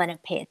 And I'm going to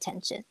pay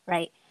attention.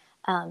 Right.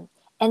 And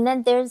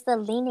then there's the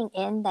leaning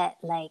in that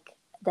like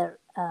the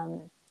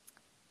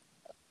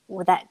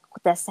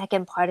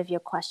second part of your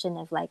question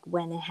of like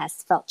when it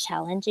has felt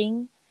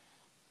challenging.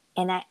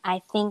 And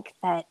I think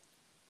that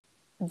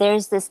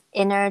there's this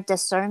inner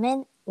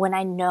discernment when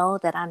I know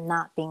that I'm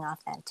not being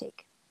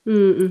authentic.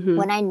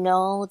 When I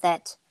know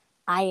that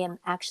I am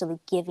actually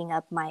giving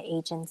up my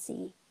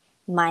agency,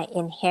 my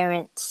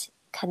inherent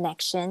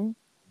connection,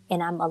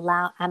 and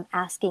I'm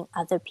asking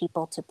other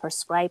people to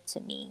prescribe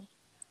to me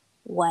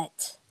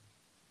what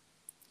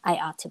I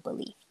ought to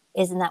believe.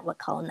 Isn't that what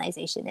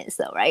colonization is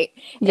though, right?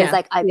 Yeah. It's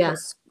like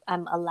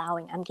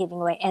I'm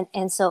giving away.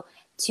 And so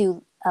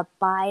to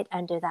abide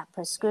under that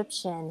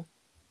prescription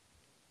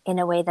in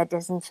a way that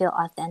doesn't feel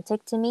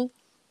authentic to me,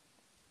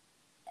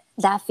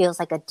 that feels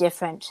like a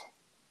different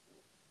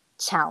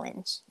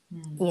challenge,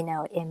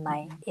 in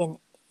my,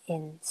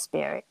 in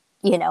spirit,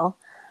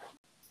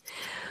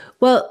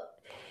 Well,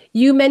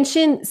 you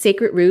mentioned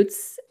Sacred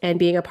Roots and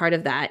being a part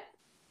of that.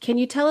 Can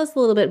you tell us a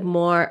little bit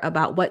more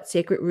about what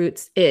Sacred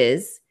Roots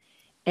is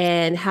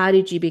and how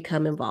did you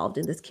become involved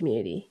in this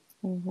community?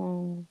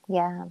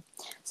 Yeah.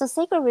 So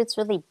Sacred Roots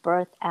really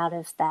birthed out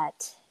of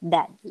that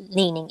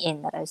leaning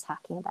in that I was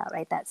talking about,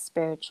 right? That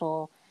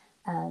spiritual,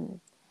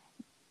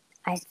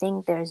 I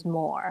think there's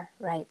more,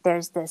 right?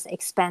 There's this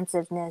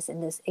expansiveness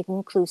and this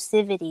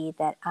inclusivity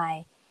that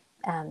I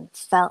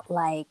felt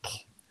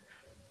like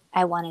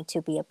I wanted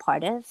to be a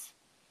part of.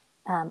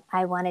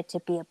 I wanted to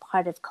be a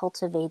part of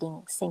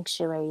cultivating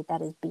sanctuary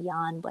that is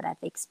beyond what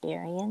I've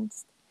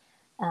experienced.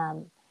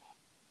 And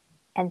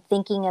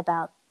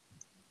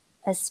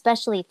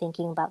especially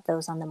thinking about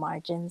those on the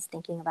margins,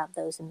 thinking about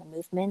those in the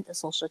movement, the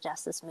social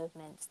justice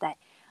movements that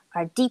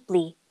are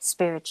deeply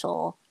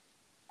spiritual,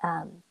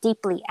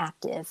 deeply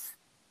active,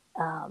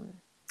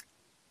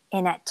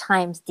 and at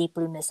times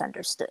deeply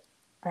misunderstood,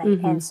 right?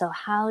 And so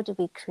how do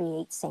we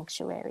create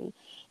sanctuary?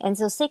 And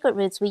so Sacred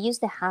Roots, we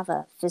used to have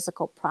a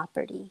physical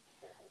property.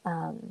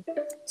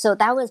 So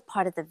that was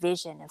part of the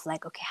vision of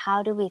like, okay,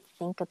 how do we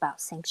think about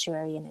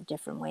sanctuary in a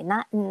different way?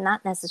 Not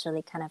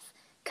necessarily kind of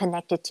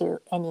connected to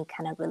any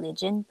kind of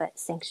religion, but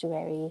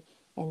sanctuary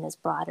in this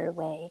broader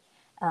way.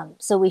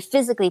 So we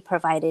physically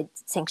provided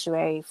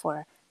sanctuary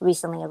for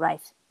recently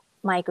arrived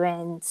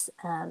migrants,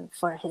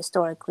 for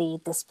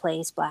historically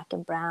displaced Black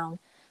and Brown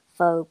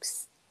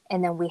folks.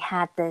 And then we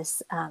had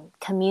this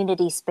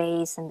community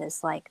space and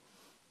this like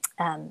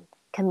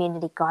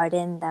community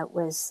garden that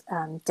was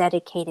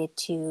dedicated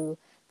to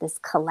this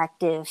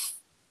collective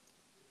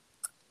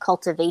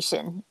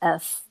cultivation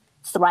of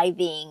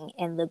thriving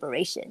and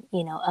liberation,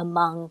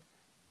 among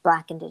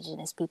Black,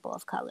 Indigenous people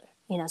of color.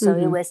 So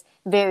it was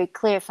very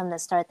clear from the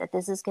start that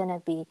this is going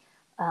to be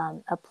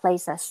a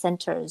place that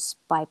centers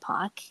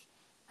BIPOC,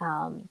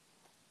 and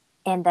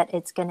that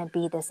it's going to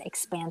be this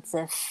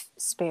expansive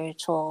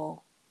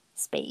spiritual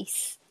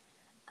space.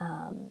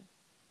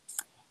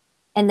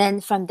 And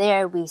then from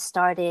there, we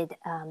started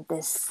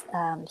this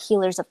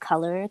Healers of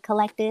Color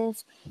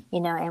collective,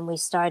 and we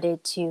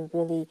started to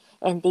really,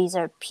 and these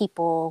are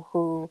people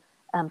who,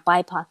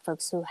 BIPOC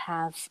folks who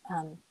have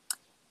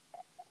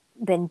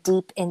been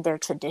deep in their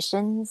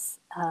traditions,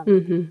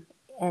 and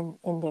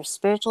in their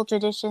spiritual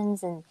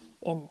traditions and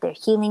in their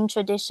healing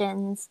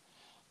traditions.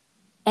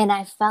 And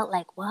I felt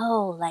like,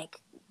 whoa, like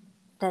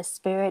the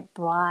Spirit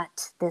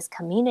brought this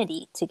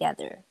community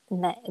together.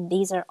 And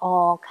these are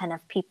all kind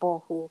of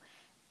people who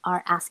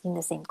are asking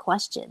the same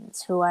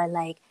questions, who are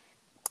like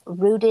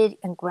rooted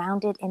and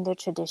grounded in their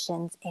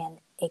traditions and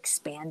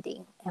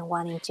expanding and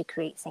wanting to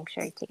create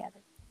sanctuary together.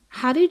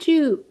 How did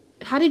you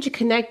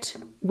connect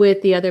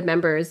with the other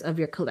members of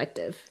your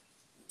collective?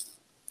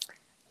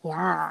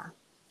 Yeah,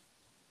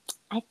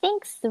 I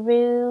think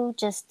through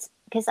just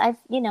because I've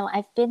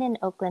been in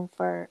Oakland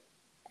for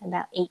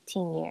about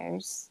 18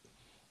 years,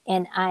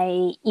 And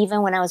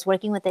even when I was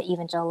working with the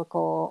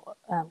evangelical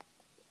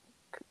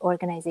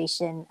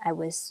organization, I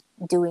was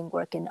doing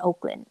work in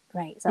Oakland,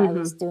 right? So I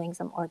was doing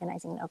some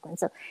organizing in Oakland.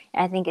 So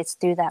I think it's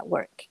through that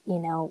work,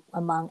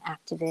 among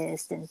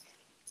activists and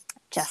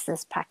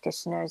justice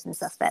practitioners and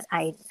stuff that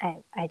I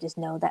just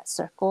know that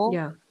circle.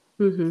 Yeah.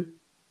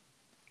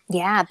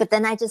 Yeah. But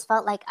then I just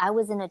felt like I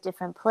was in a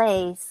different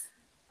place.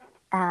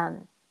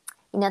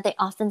 They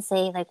often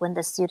say, like, when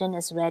the student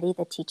is ready,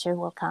 the teacher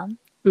will come.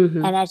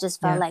 And I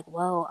just felt like,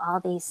 whoa, all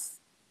these,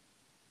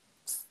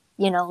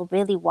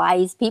 really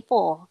wise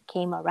people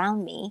came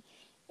around me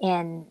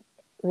and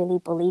really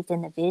believed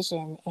in the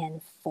vision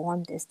and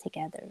formed this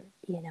together,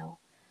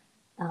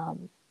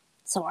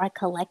 So our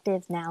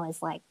collective now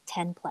is like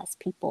 10 plus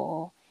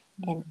people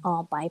and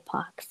all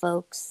BIPOC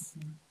folks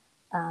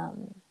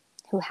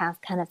who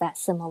have kind of that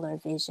similar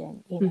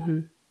vision,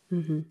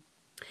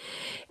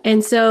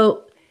 And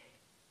so,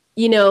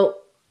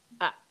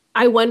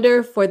 I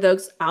wonder, for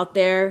those out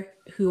there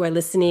who are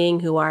listening,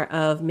 who are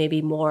of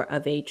maybe more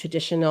of a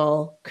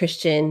traditional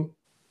Christian,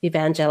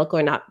 evangelical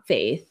or not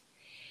faith,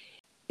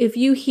 if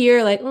you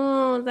hear like,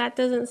 oh, that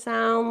doesn't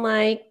sound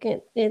like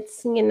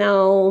it's,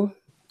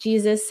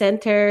 Jesus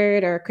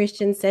centered or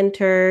Christian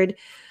centered,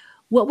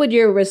 what would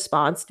your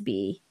response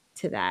be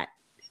to that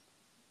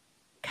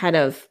kind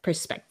of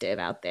perspective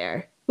out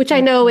there? Which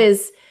I know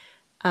is,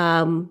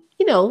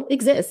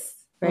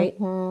 exists, right?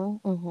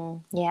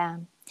 Yeah.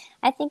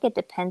 I think it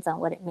depends on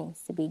what it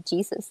means to be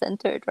Jesus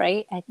centered,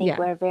 right? I think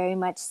we're very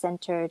much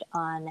centered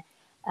on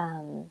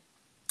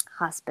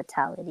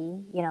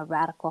hospitality,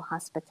 radical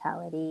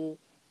hospitality,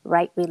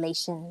 right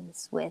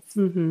relations with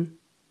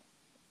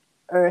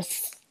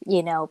earth,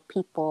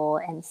 people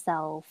and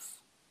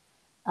self.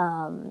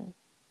 I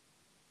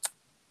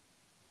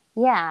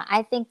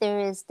think there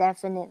is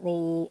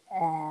definitely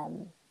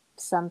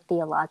some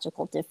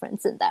theological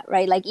difference in that,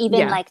 right? Like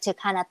even like to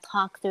kind of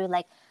talk through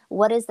like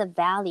what is the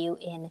value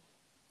in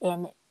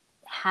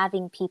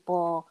having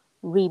people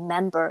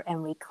remember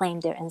and reclaim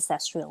their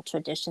ancestral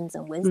traditions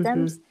and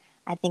wisdoms.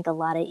 I think a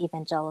lot of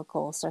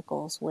evangelical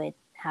circles would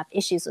have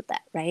issues with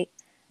that, right?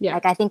 Yeah.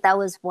 Like I think that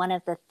was one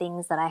of the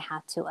things that I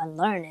had to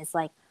unlearn is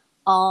like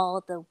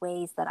all the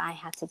ways that I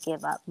had to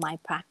give up my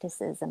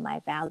practices and my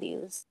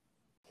values.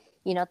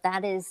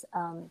 That is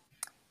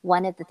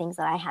one of the things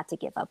that I had to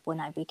give up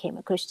when I became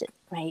a Christian,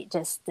 right?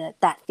 Just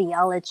that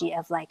theology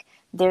of like,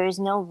 there is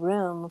no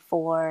room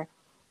for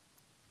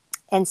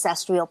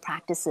ancestral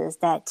practices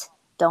that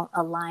don't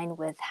align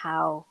with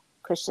how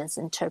Christians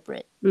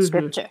interpret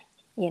scripture,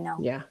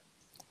 Yeah.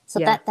 So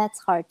that's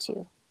hard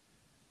too.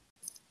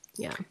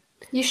 Yeah.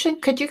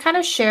 Could you kind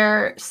of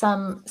share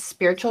some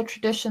spiritual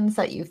traditions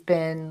that you've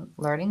been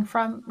learning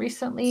from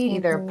recently,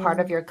 either part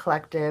of your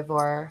collective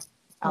or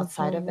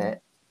outside of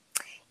it?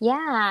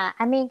 Yeah.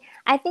 I mean,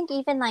 I think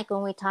even like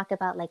when we talk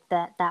about like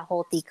that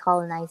whole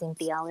decolonizing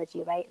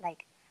theology, right?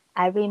 Like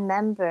I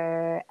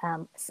remember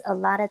a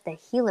lot of the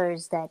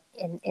healers that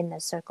in the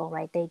circle,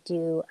 right? They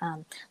do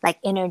like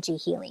energy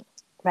healing,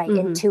 right?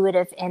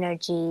 Intuitive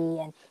energy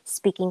and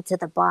speaking to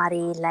the body.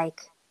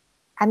 Like,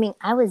 I mean,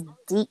 I was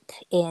deep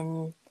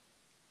in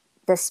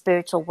the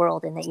spiritual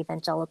world in the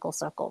evangelical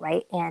circle,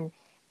 right? And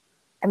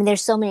I mean,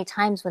 there's so many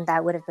times when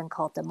that would have been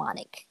called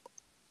demonic,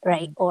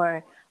 right?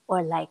 Or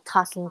like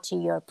praying to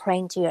your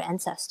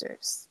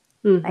ancestors.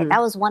 Right?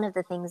 That was one of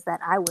the things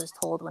that I was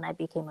told when I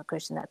became a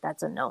Christian,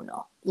 that's a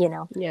no-no,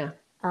 Yeah.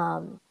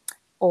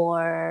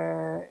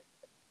 Or,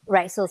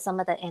 right. So some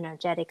of the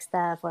energetic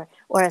stuff or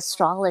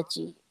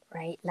astrology,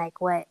 right? Like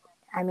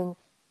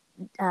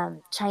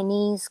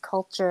Chinese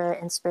culture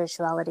and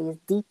spirituality is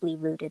deeply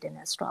rooted in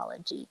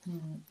astrology.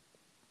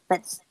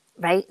 But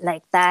right,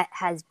 like that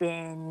has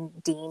been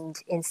deemed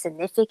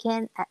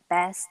insignificant at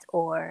best,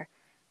 or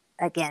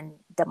again,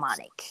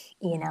 demonic,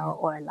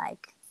 or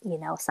like,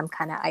 some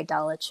kind of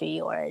idolatry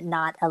or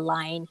not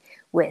aligned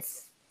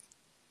with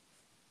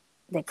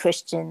the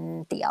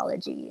Christian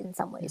theology in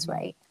some ways,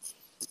 right?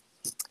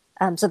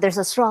 So there's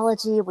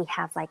astrology. We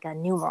have like a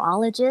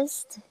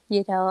numerologist,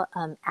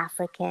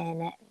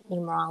 African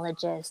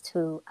numerologist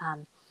who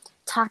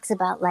talks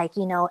about like,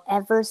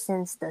 ever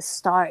since the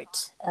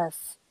start of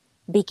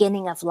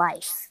beginning of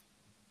life,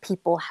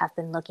 people have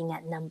been looking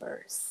at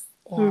numbers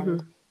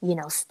and,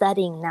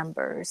 studying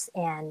numbers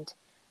and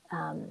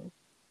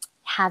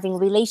having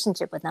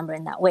relationship with number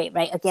in that way,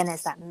 right? Again,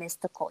 it's that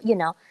mystical,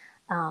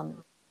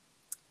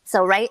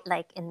 so, right,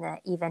 like in the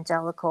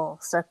evangelical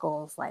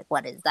circles, like,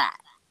 what is that?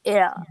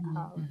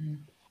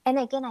 And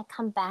again, I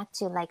come back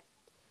to like,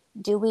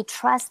 do we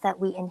trust that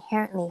we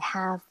inherently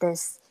have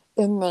this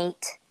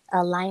innate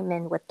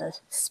alignment with the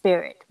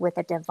spirit, with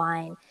the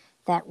divine,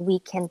 that we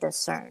can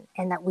discern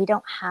and that we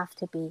don't have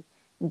to be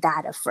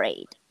that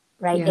afraid,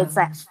 right? Yeah. It's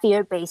that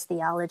fear-based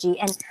theology.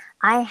 And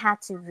I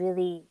had to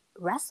really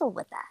wrestle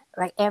with that,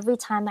 right? Every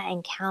time I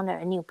encounter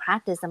a new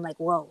practice, I'm like,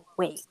 whoa,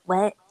 wait,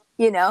 what?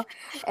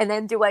 And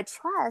then do I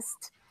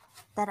trust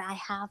that I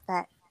have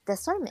that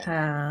discernment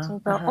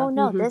to go, oh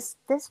no, this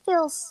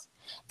feels,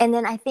 and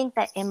then I think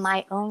that in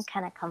my own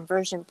kind of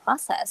conversion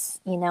process,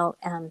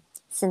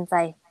 since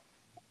I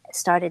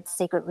started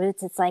Sacred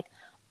Roots, it's like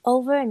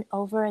over and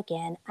over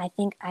again, I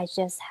think I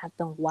just have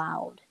been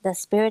wowed. The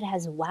Spirit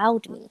has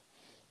wowed me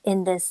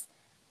in this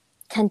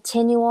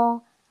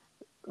continual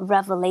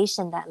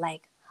revelation that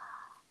like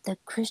the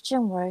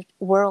Christian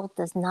world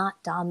does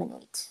not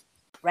dominate,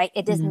 right?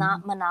 It does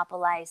not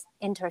monopolize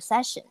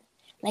intercession.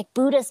 Like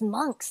Buddhist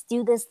monks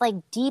do this like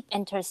deep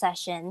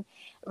intercession,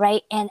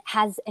 right? And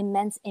has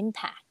immense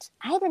impact.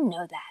 I didn't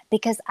know that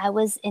because I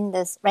was in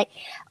this, right?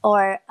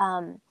 Or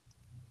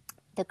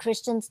the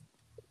Christian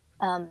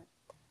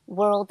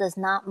world does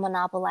not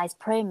monopolize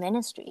prayer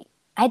ministry.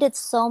 I did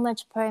so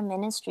much prayer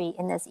ministry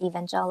in this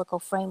evangelical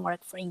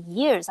framework for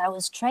years. I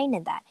was trained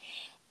in that.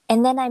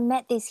 And then I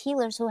met these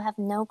healers who have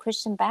no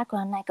Christian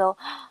background. And I go,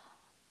 oh,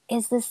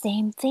 it's the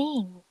same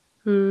thing.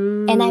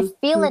 And I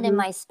feel it in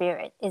my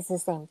spirit. It's the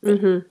same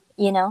thing,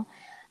 you know?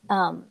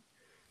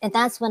 And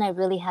that's when I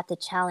really had to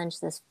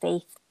challenge this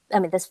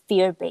this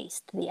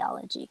fear-based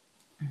theology.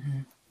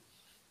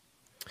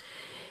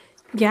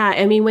 Yeah,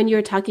 I mean, when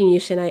you're talking,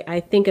 Yushin, I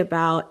think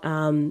about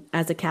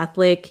as a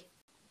Catholic,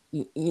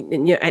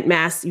 at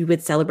Mass, you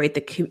would celebrate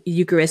the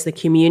Eucharist, the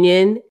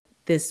communion.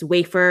 This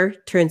wafer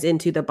turns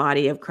into the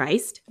body of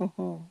Christ.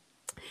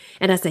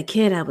 And as a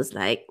kid, I was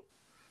like,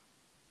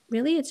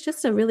 really? It's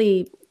just a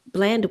really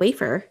bland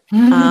wafer.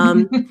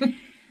 There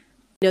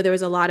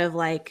was a lot of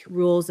like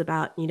rules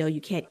about,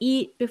 you can't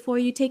eat before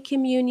you take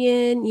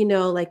communion,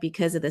 like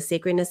because of the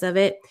sacredness of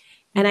it.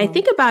 And I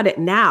think about it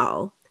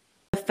now,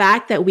 the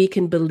fact that we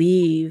can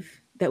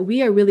believe that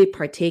we are really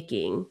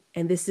partaking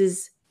and this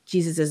is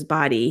Jesus's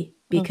body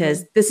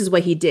because this is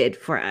what he did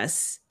for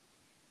us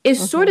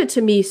is sort of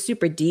to me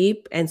super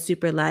deep and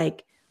super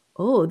like,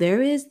 oh,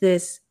 there is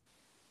this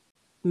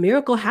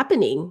miracle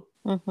happening.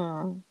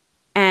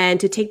 And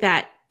to take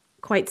that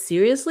quite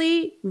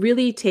seriously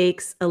really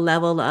takes a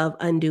level of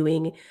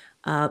undoing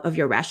of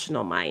your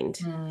rational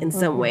mind in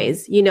some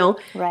ways,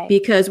 Right.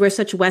 because we're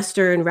such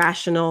Western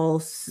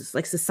rational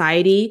like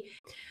society,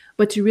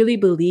 but to really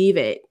believe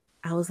it,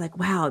 I was like,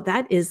 wow,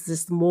 that is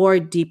this more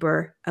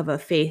deeper of a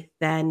faith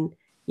than,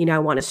 I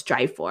want to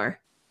strive for.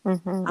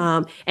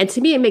 And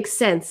to me, it makes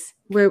sense.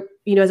 We're,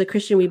 as a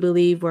Christian, we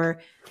believe we're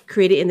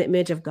created in the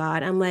image of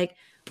God. I'm like,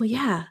 well,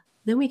 yeah,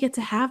 then we get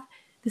to have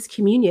this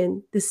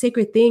communion, this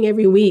sacred thing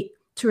every week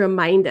to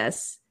remind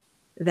us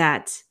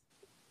that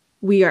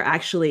we are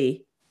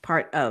actually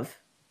part of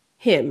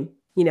him,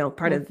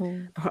 part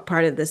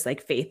of this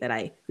like faith that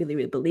I really,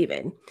 really believe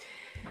in.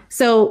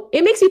 So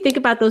it makes me think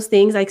about those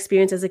things I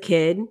experienced as a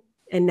kid.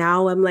 And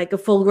now I'm like a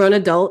full grown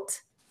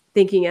adult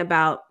thinking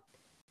about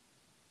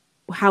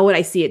how would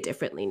I see it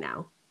differently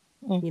now,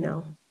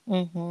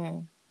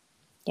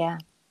 Yeah.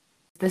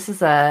 This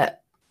is a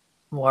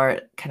more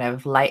kind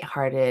of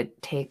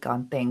lighthearted take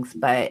on things,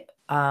 but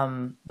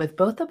with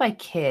both of my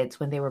kids,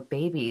 when they were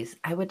babies,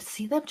 I would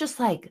see them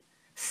just like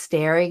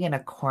staring in a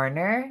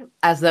corner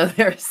as though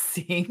they're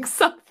seeing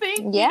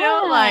something,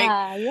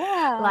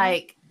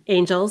 like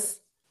angels.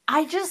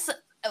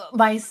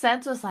 My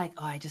sense was like,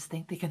 oh, I just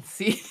think they can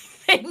see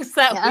things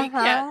that we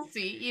can't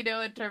see,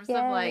 in terms of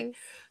like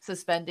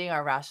suspending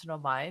our rational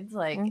minds.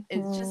 Like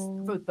it's just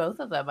with both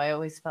of them, I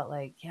always felt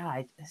like, yeah,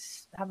 I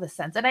just have the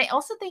sense. And I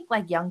also think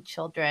like young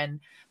children,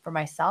 for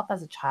myself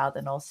as a child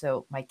and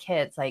also my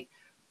kids, like,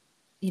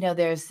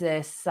 there's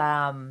this,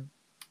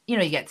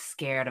 you get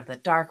scared of the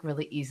dark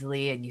really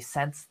easily and you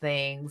sense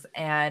things.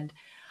 And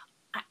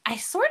I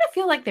sort of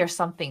feel like there's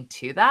something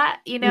to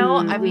that,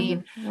 I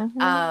mean,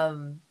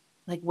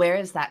 like, where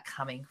is that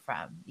coming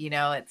from?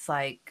 It's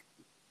like,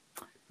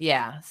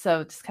 yeah.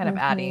 So just kind of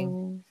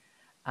adding,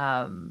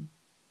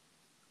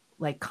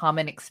 like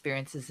common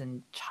experiences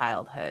in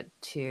childhood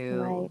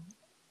to,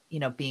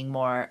 being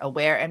more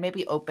aware and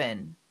maybe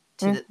open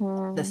to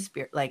the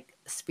spirit, like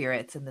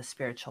spirits in the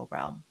spiritual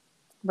realm.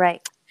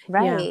 Right.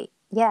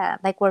 Yeah.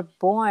 Like we're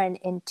born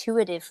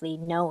intuitively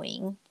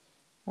knowing,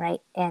 right?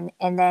 And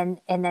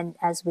then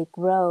as we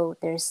grow,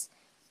 there's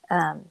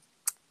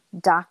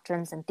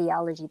doctrines and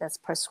theology that's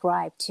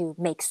prescribed to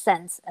make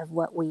sense of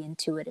what we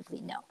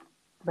intuitively know,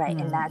 right?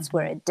 And that's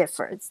where it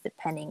differs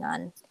depending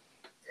on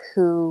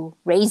who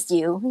raised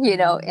you,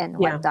 and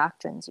what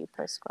doctrines you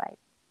prescribe.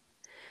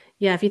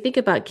 Yeah, if you think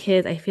about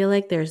kids, I feel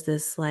like there's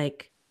this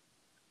like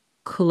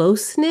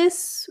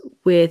closeness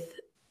with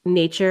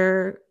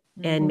nature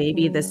and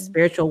maybe the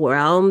spiritual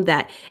realm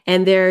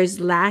and there's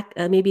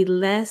maybe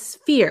less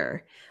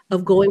fear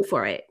of going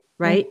for it,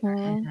 right?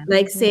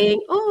 Like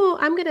saying, oh,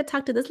 I'm going to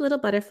talk to this little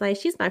butterfly.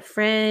 She's my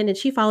friend and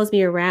she follows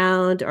me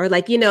around, or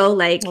like,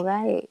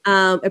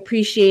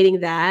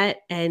 appreciating that.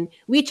 And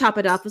we chop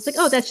it off. It's like,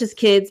 oh, that's just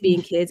kids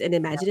being kids and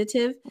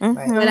imaginative.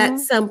 But at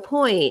some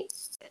point,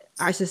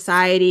 our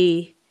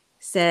society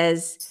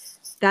says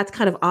that's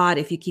kind of odd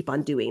if you keep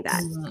on doing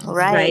that.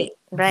 Right.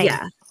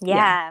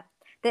 Yeah.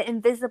 The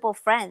invisible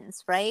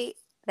friends, right?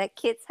 That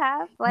kids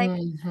have, like,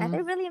 are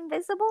they really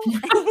invisible?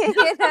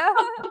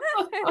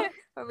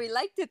 Or we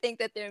like to think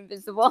that they're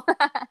invisible.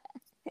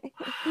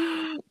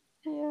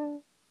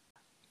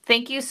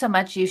 Thank you so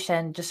much,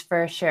 Yushen, just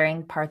for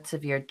sharing parts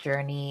of your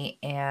journey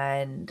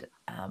and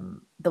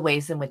the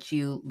ways in which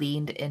you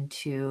leaned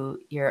into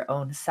your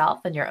own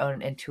self and your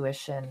own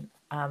intuition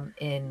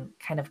in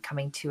kind of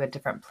coming to a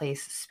different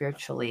place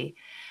spiritually.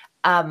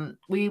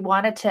 We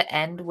wanted to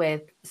end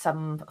with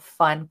some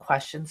fun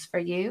questions for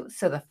you.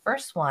 So the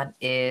first one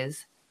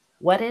is,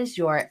 what is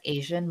your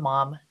Asian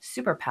mom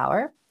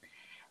superpower?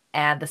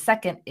 And the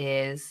second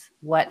is,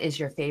 what is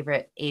your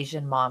favorite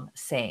Asian mom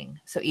saying?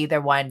 So either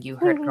one you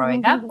heard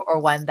growing up or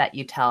one that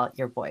you tell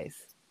your boys.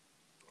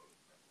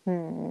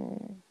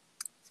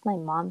 It's my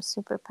mom's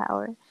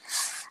superpower.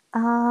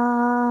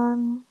 I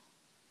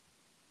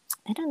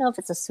don't know if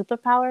it's a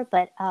superpower,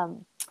 but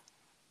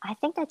I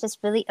think I just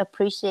really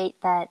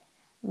appreciate that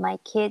my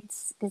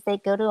kids, because they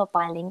go to a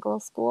bilingual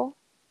school.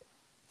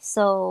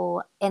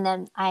 So, and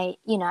then I'm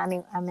in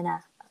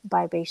a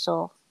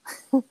biracial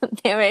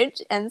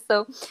marriage, and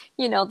so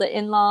the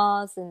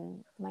in-laws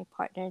and my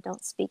partner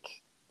don't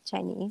speak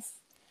Chinese.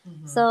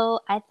 So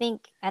I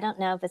don't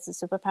know if it's a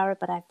superpower,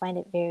 but I find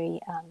it very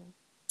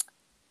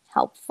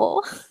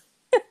helpful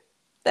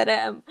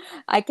that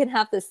I can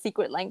have this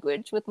secret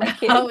language with my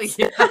kids. Oh,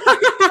 yeah.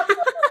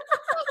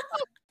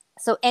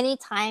 So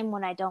anytime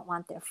when I don't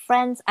want their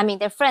friends,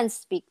 their friends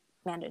speak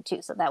Mandarin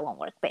too, so that won't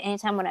work. But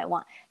anytime when I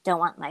don't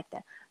want like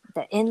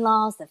the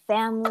in-laws, the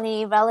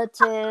family,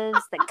 relatives,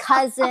 the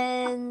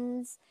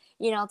cousins,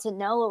 to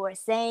know what we're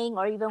saying,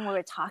 or even when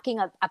we're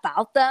talking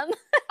about them,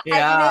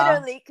 Yeah. I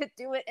literally could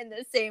do it in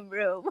the same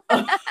room.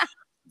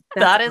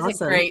 That is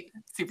awesome. a great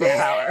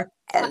superpower.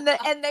 and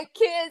the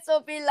kids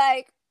will be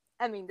like,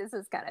 this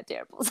is kind of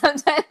terrible.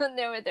 Sometimes when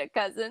they're with their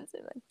cousins,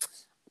 they're like,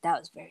 that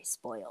was very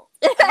spoiled.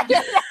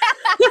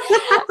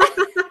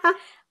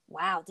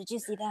 Wow, did you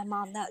see that,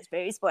 Mom? That was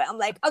very spoiled. I'm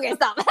like, okay,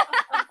 stop.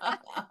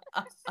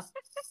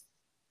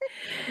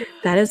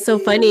 That is so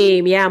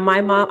funny. Yeah,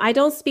 my mom, I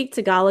don't speak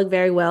Tagalog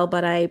very well,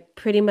 but I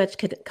pretty much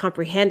could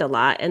comprehend a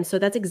lot. And so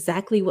that's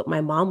exactly what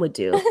my mom would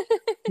do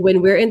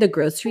when we're in the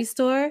grocery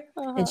store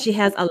and she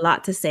has a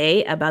lot to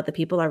say about the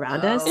people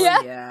around us.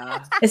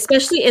 Yeah.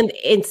 Especially in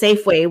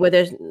Safeway, where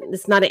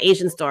it's not an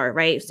Asian store,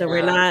 right? So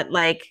we're not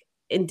like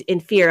in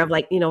fear of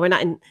like,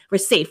 we're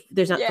safe.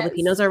 There's not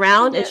Filipinos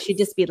around. And she'd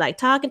just be like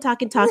talking.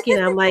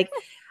 And I'm like,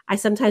 I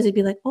sometimes would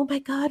be like, oh my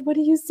God, what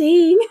are you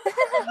saying?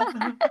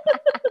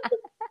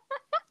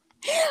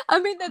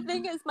 The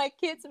thing is, my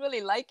kids really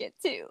like it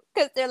too,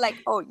 because they're like,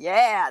 oh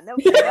yeah,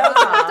 nobody knows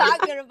what I'm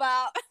talking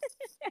about.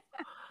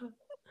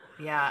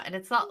 Yeah, and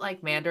it's not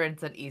like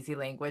Mandarin's an easy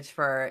language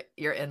for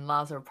your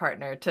in-laws or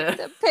partner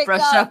to pick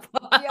brush up.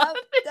 on. Yep,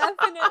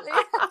 definitely.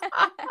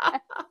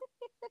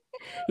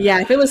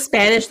 Yeah, if it was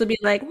Spanish, they'd be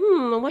like,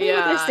 what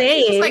they're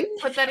saying? Just like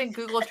put that in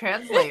Google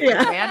Translate.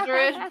 Like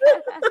Mandarin?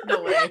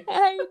 No way.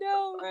 I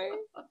know, right?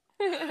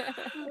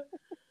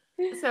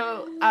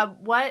 So,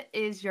 what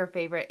is your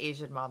favorite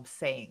Asian mom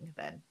saying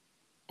then?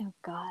 Oh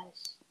gosh,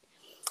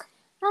 I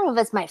don't know if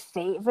it's my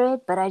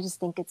favorite, but I just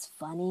think it's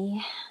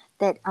funny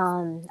that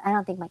I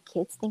don't think my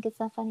kids think it's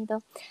that funny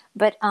though.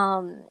 But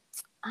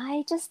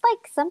I just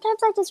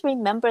sometimes I just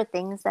remember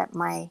things that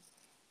my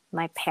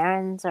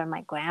parents or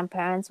my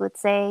grandparents would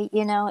say,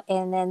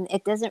 and then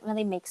it doesn't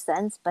really make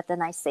sense, but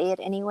then I say it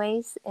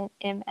anyways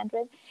in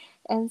Mandarin.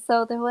 And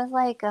so there was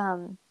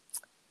when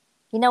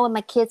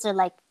my kids are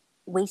like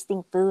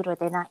wasting food or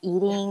they're not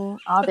eating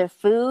all their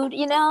food,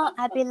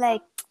 I'd be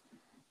like,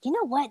 you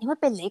know what? And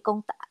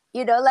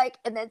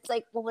then it's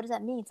like, well, what does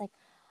that mean? It's like,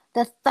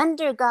 the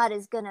thunder god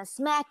is gonna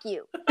smack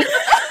you.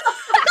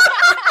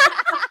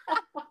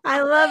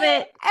 I love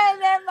it.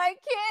 And then my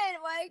kid,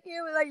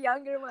 the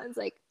younger one's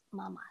like,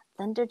 Mama,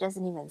 thunder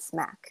doesn't even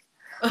smack.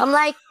 I'm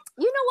like,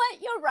 you know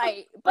what? You're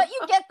right, but you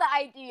get the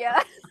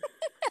idea.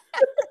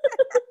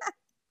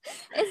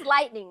 It's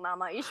lightning,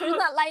 Mama. You sure it's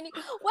not lightning?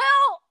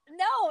 Well,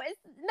 no,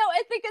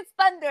 I think it's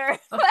thunder.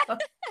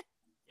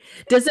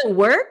 Does it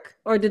work,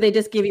 or do they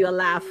just give you a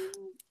laugh?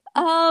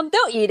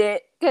 They'll eat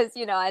it because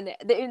in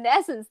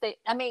essence,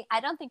 I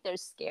don't think they're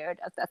scared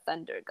of the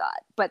thunder god,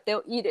 but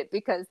they'll eat it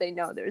because they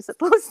know they're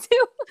supposed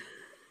to.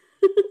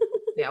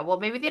 Yeah, well,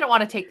 maybe they don't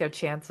want to take their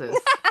chances.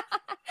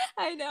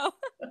 I know.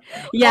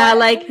 Yeah,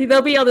 like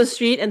they'll be on the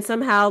street and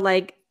somehow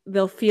like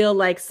they'll feel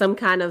like some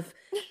kind of,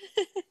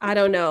 I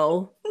don't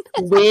know,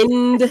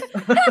 wind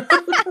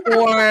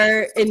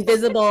or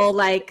invisible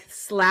like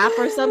slap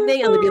or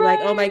something, and they'll be like,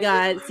 oh my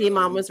God, see,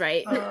 Mom was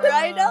right.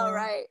 I know,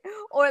 right?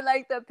 Or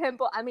like the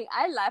pimple.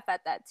 I laugh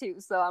at that too.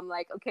 So I'm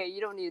like, okay,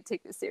 you don't need to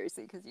take this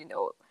seriously because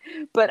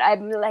But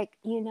I'm like,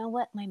 you know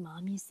what my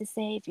mom used to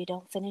say? If you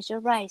don't finish your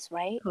rice,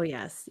 right? Oh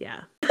yes,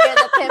 yeah. Get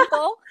a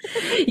pimple.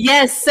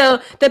 Yes, so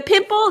the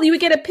pimple, you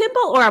would get a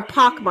pimple or a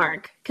pock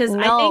mark, because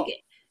I think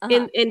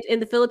in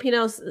the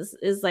Filipinos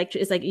is like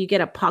you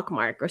get a pock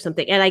mark or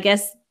something, and I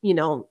guess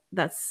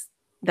that's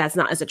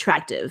not as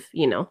attractive,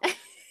 No,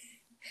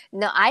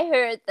 I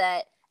heard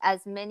that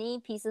as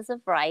many pieces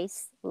of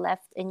rice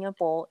left in your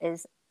bowl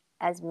is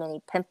as many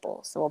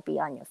pimples will be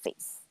on your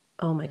face.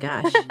 Oh my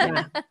gosh.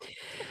 Yeah.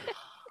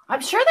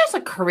 I'm sure there's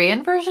a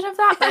Korean version of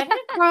that, but I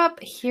didn't grow up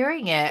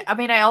hearing it. I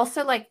mean, I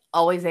also like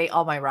always ate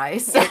all my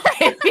rice, so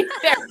maybe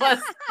there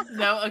was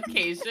no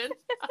occasion.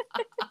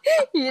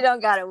 You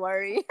don't gotta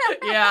worry.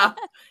 Yeah.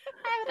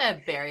 I have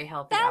a very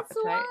healthy That's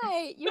appetite.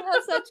 why you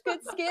have such good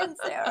skin,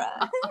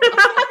 Sarah.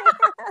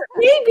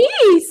 Maybe.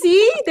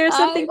 See, there's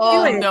something to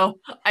Oh it. no,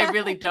 I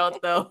really don't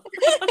though.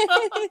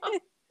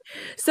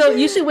 So,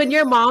 Yushin, when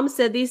your mom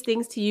said these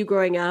things to you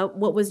growing up,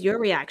 what was your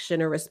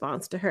reaction or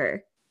response to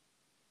her?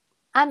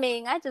 I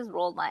mean, I just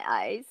rolled my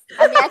eyes.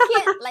 I mean, I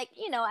can't like,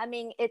 I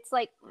mean, it's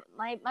like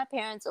my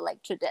parents are like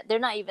they're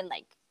not even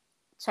like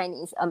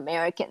Chinese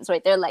Americans,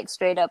 right? They're like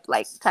straight up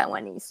like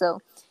Taiwanese. So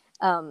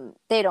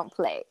they don't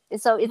play.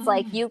 So it's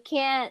like you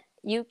can't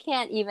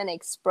even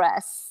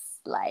express,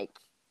 like,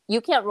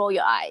 you can't roll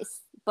your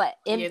eyes. But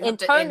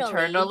internally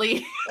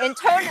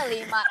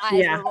my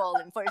eyes are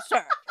rolling for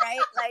sure, right?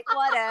 Like,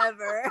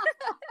 whatever.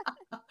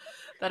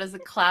 That is a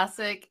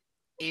classic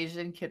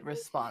Asian kid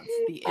response.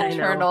 The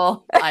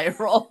internal eye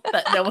roll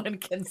that no one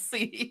can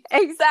see.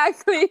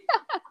 Exactly.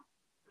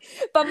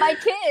 But my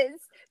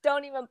kids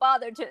don't even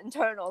bother to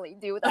internally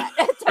do that.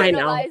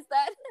 Internalize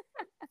that.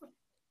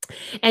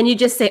 And you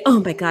just say, oh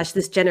my gosh,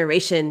 this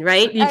generation,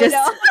 right? You just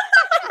know.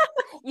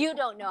 You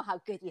don't know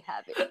how good you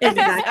have it.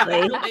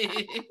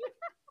 Exactly.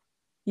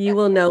 You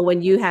will know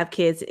when you have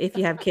kids, if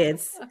you have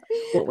kids,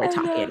 what we're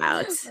talking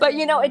about. But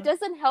it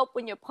doesn't help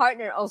when your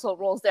partner also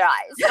rolls their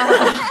eyes.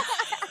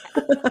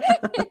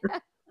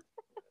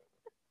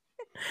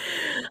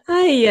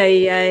 Ay,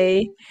 ay,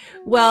 ay.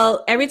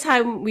 Well, every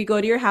time we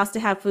go to your house to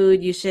have food,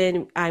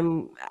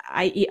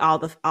 I eat all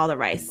the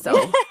rice. So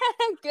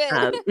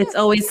good. It's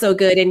always so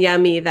good and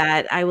yummy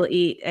that I will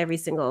eat every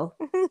single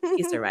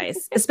piece of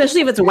rice,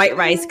 especially if it's white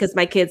rice, because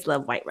my kids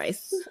love white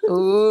rice.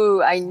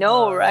 Ooh, I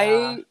know,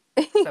 right?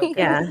 So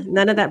Yeah,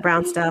 none of that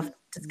brown stuff.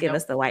 Just give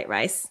us the white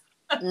rice.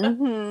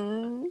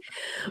 Mm-hmm.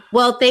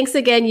 Well, thanks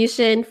again,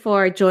 Yushin,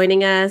 for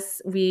joining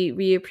us.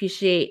 We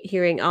appreciate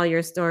hearing all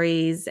your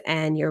stories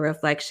and your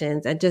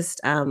reflections and just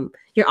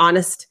your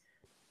honest,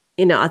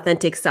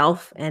 authentic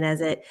self. And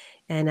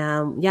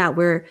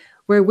we're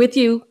with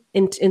you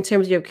in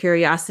terms of your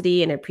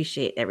curiosity and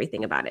appreciate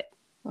everything about it.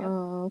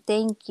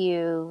 Thank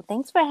you.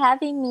 Thanks for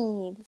having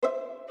me.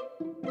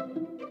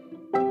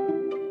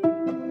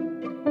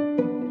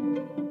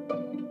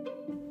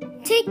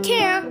 Take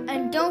care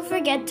and don't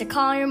forget to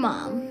call your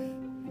mom.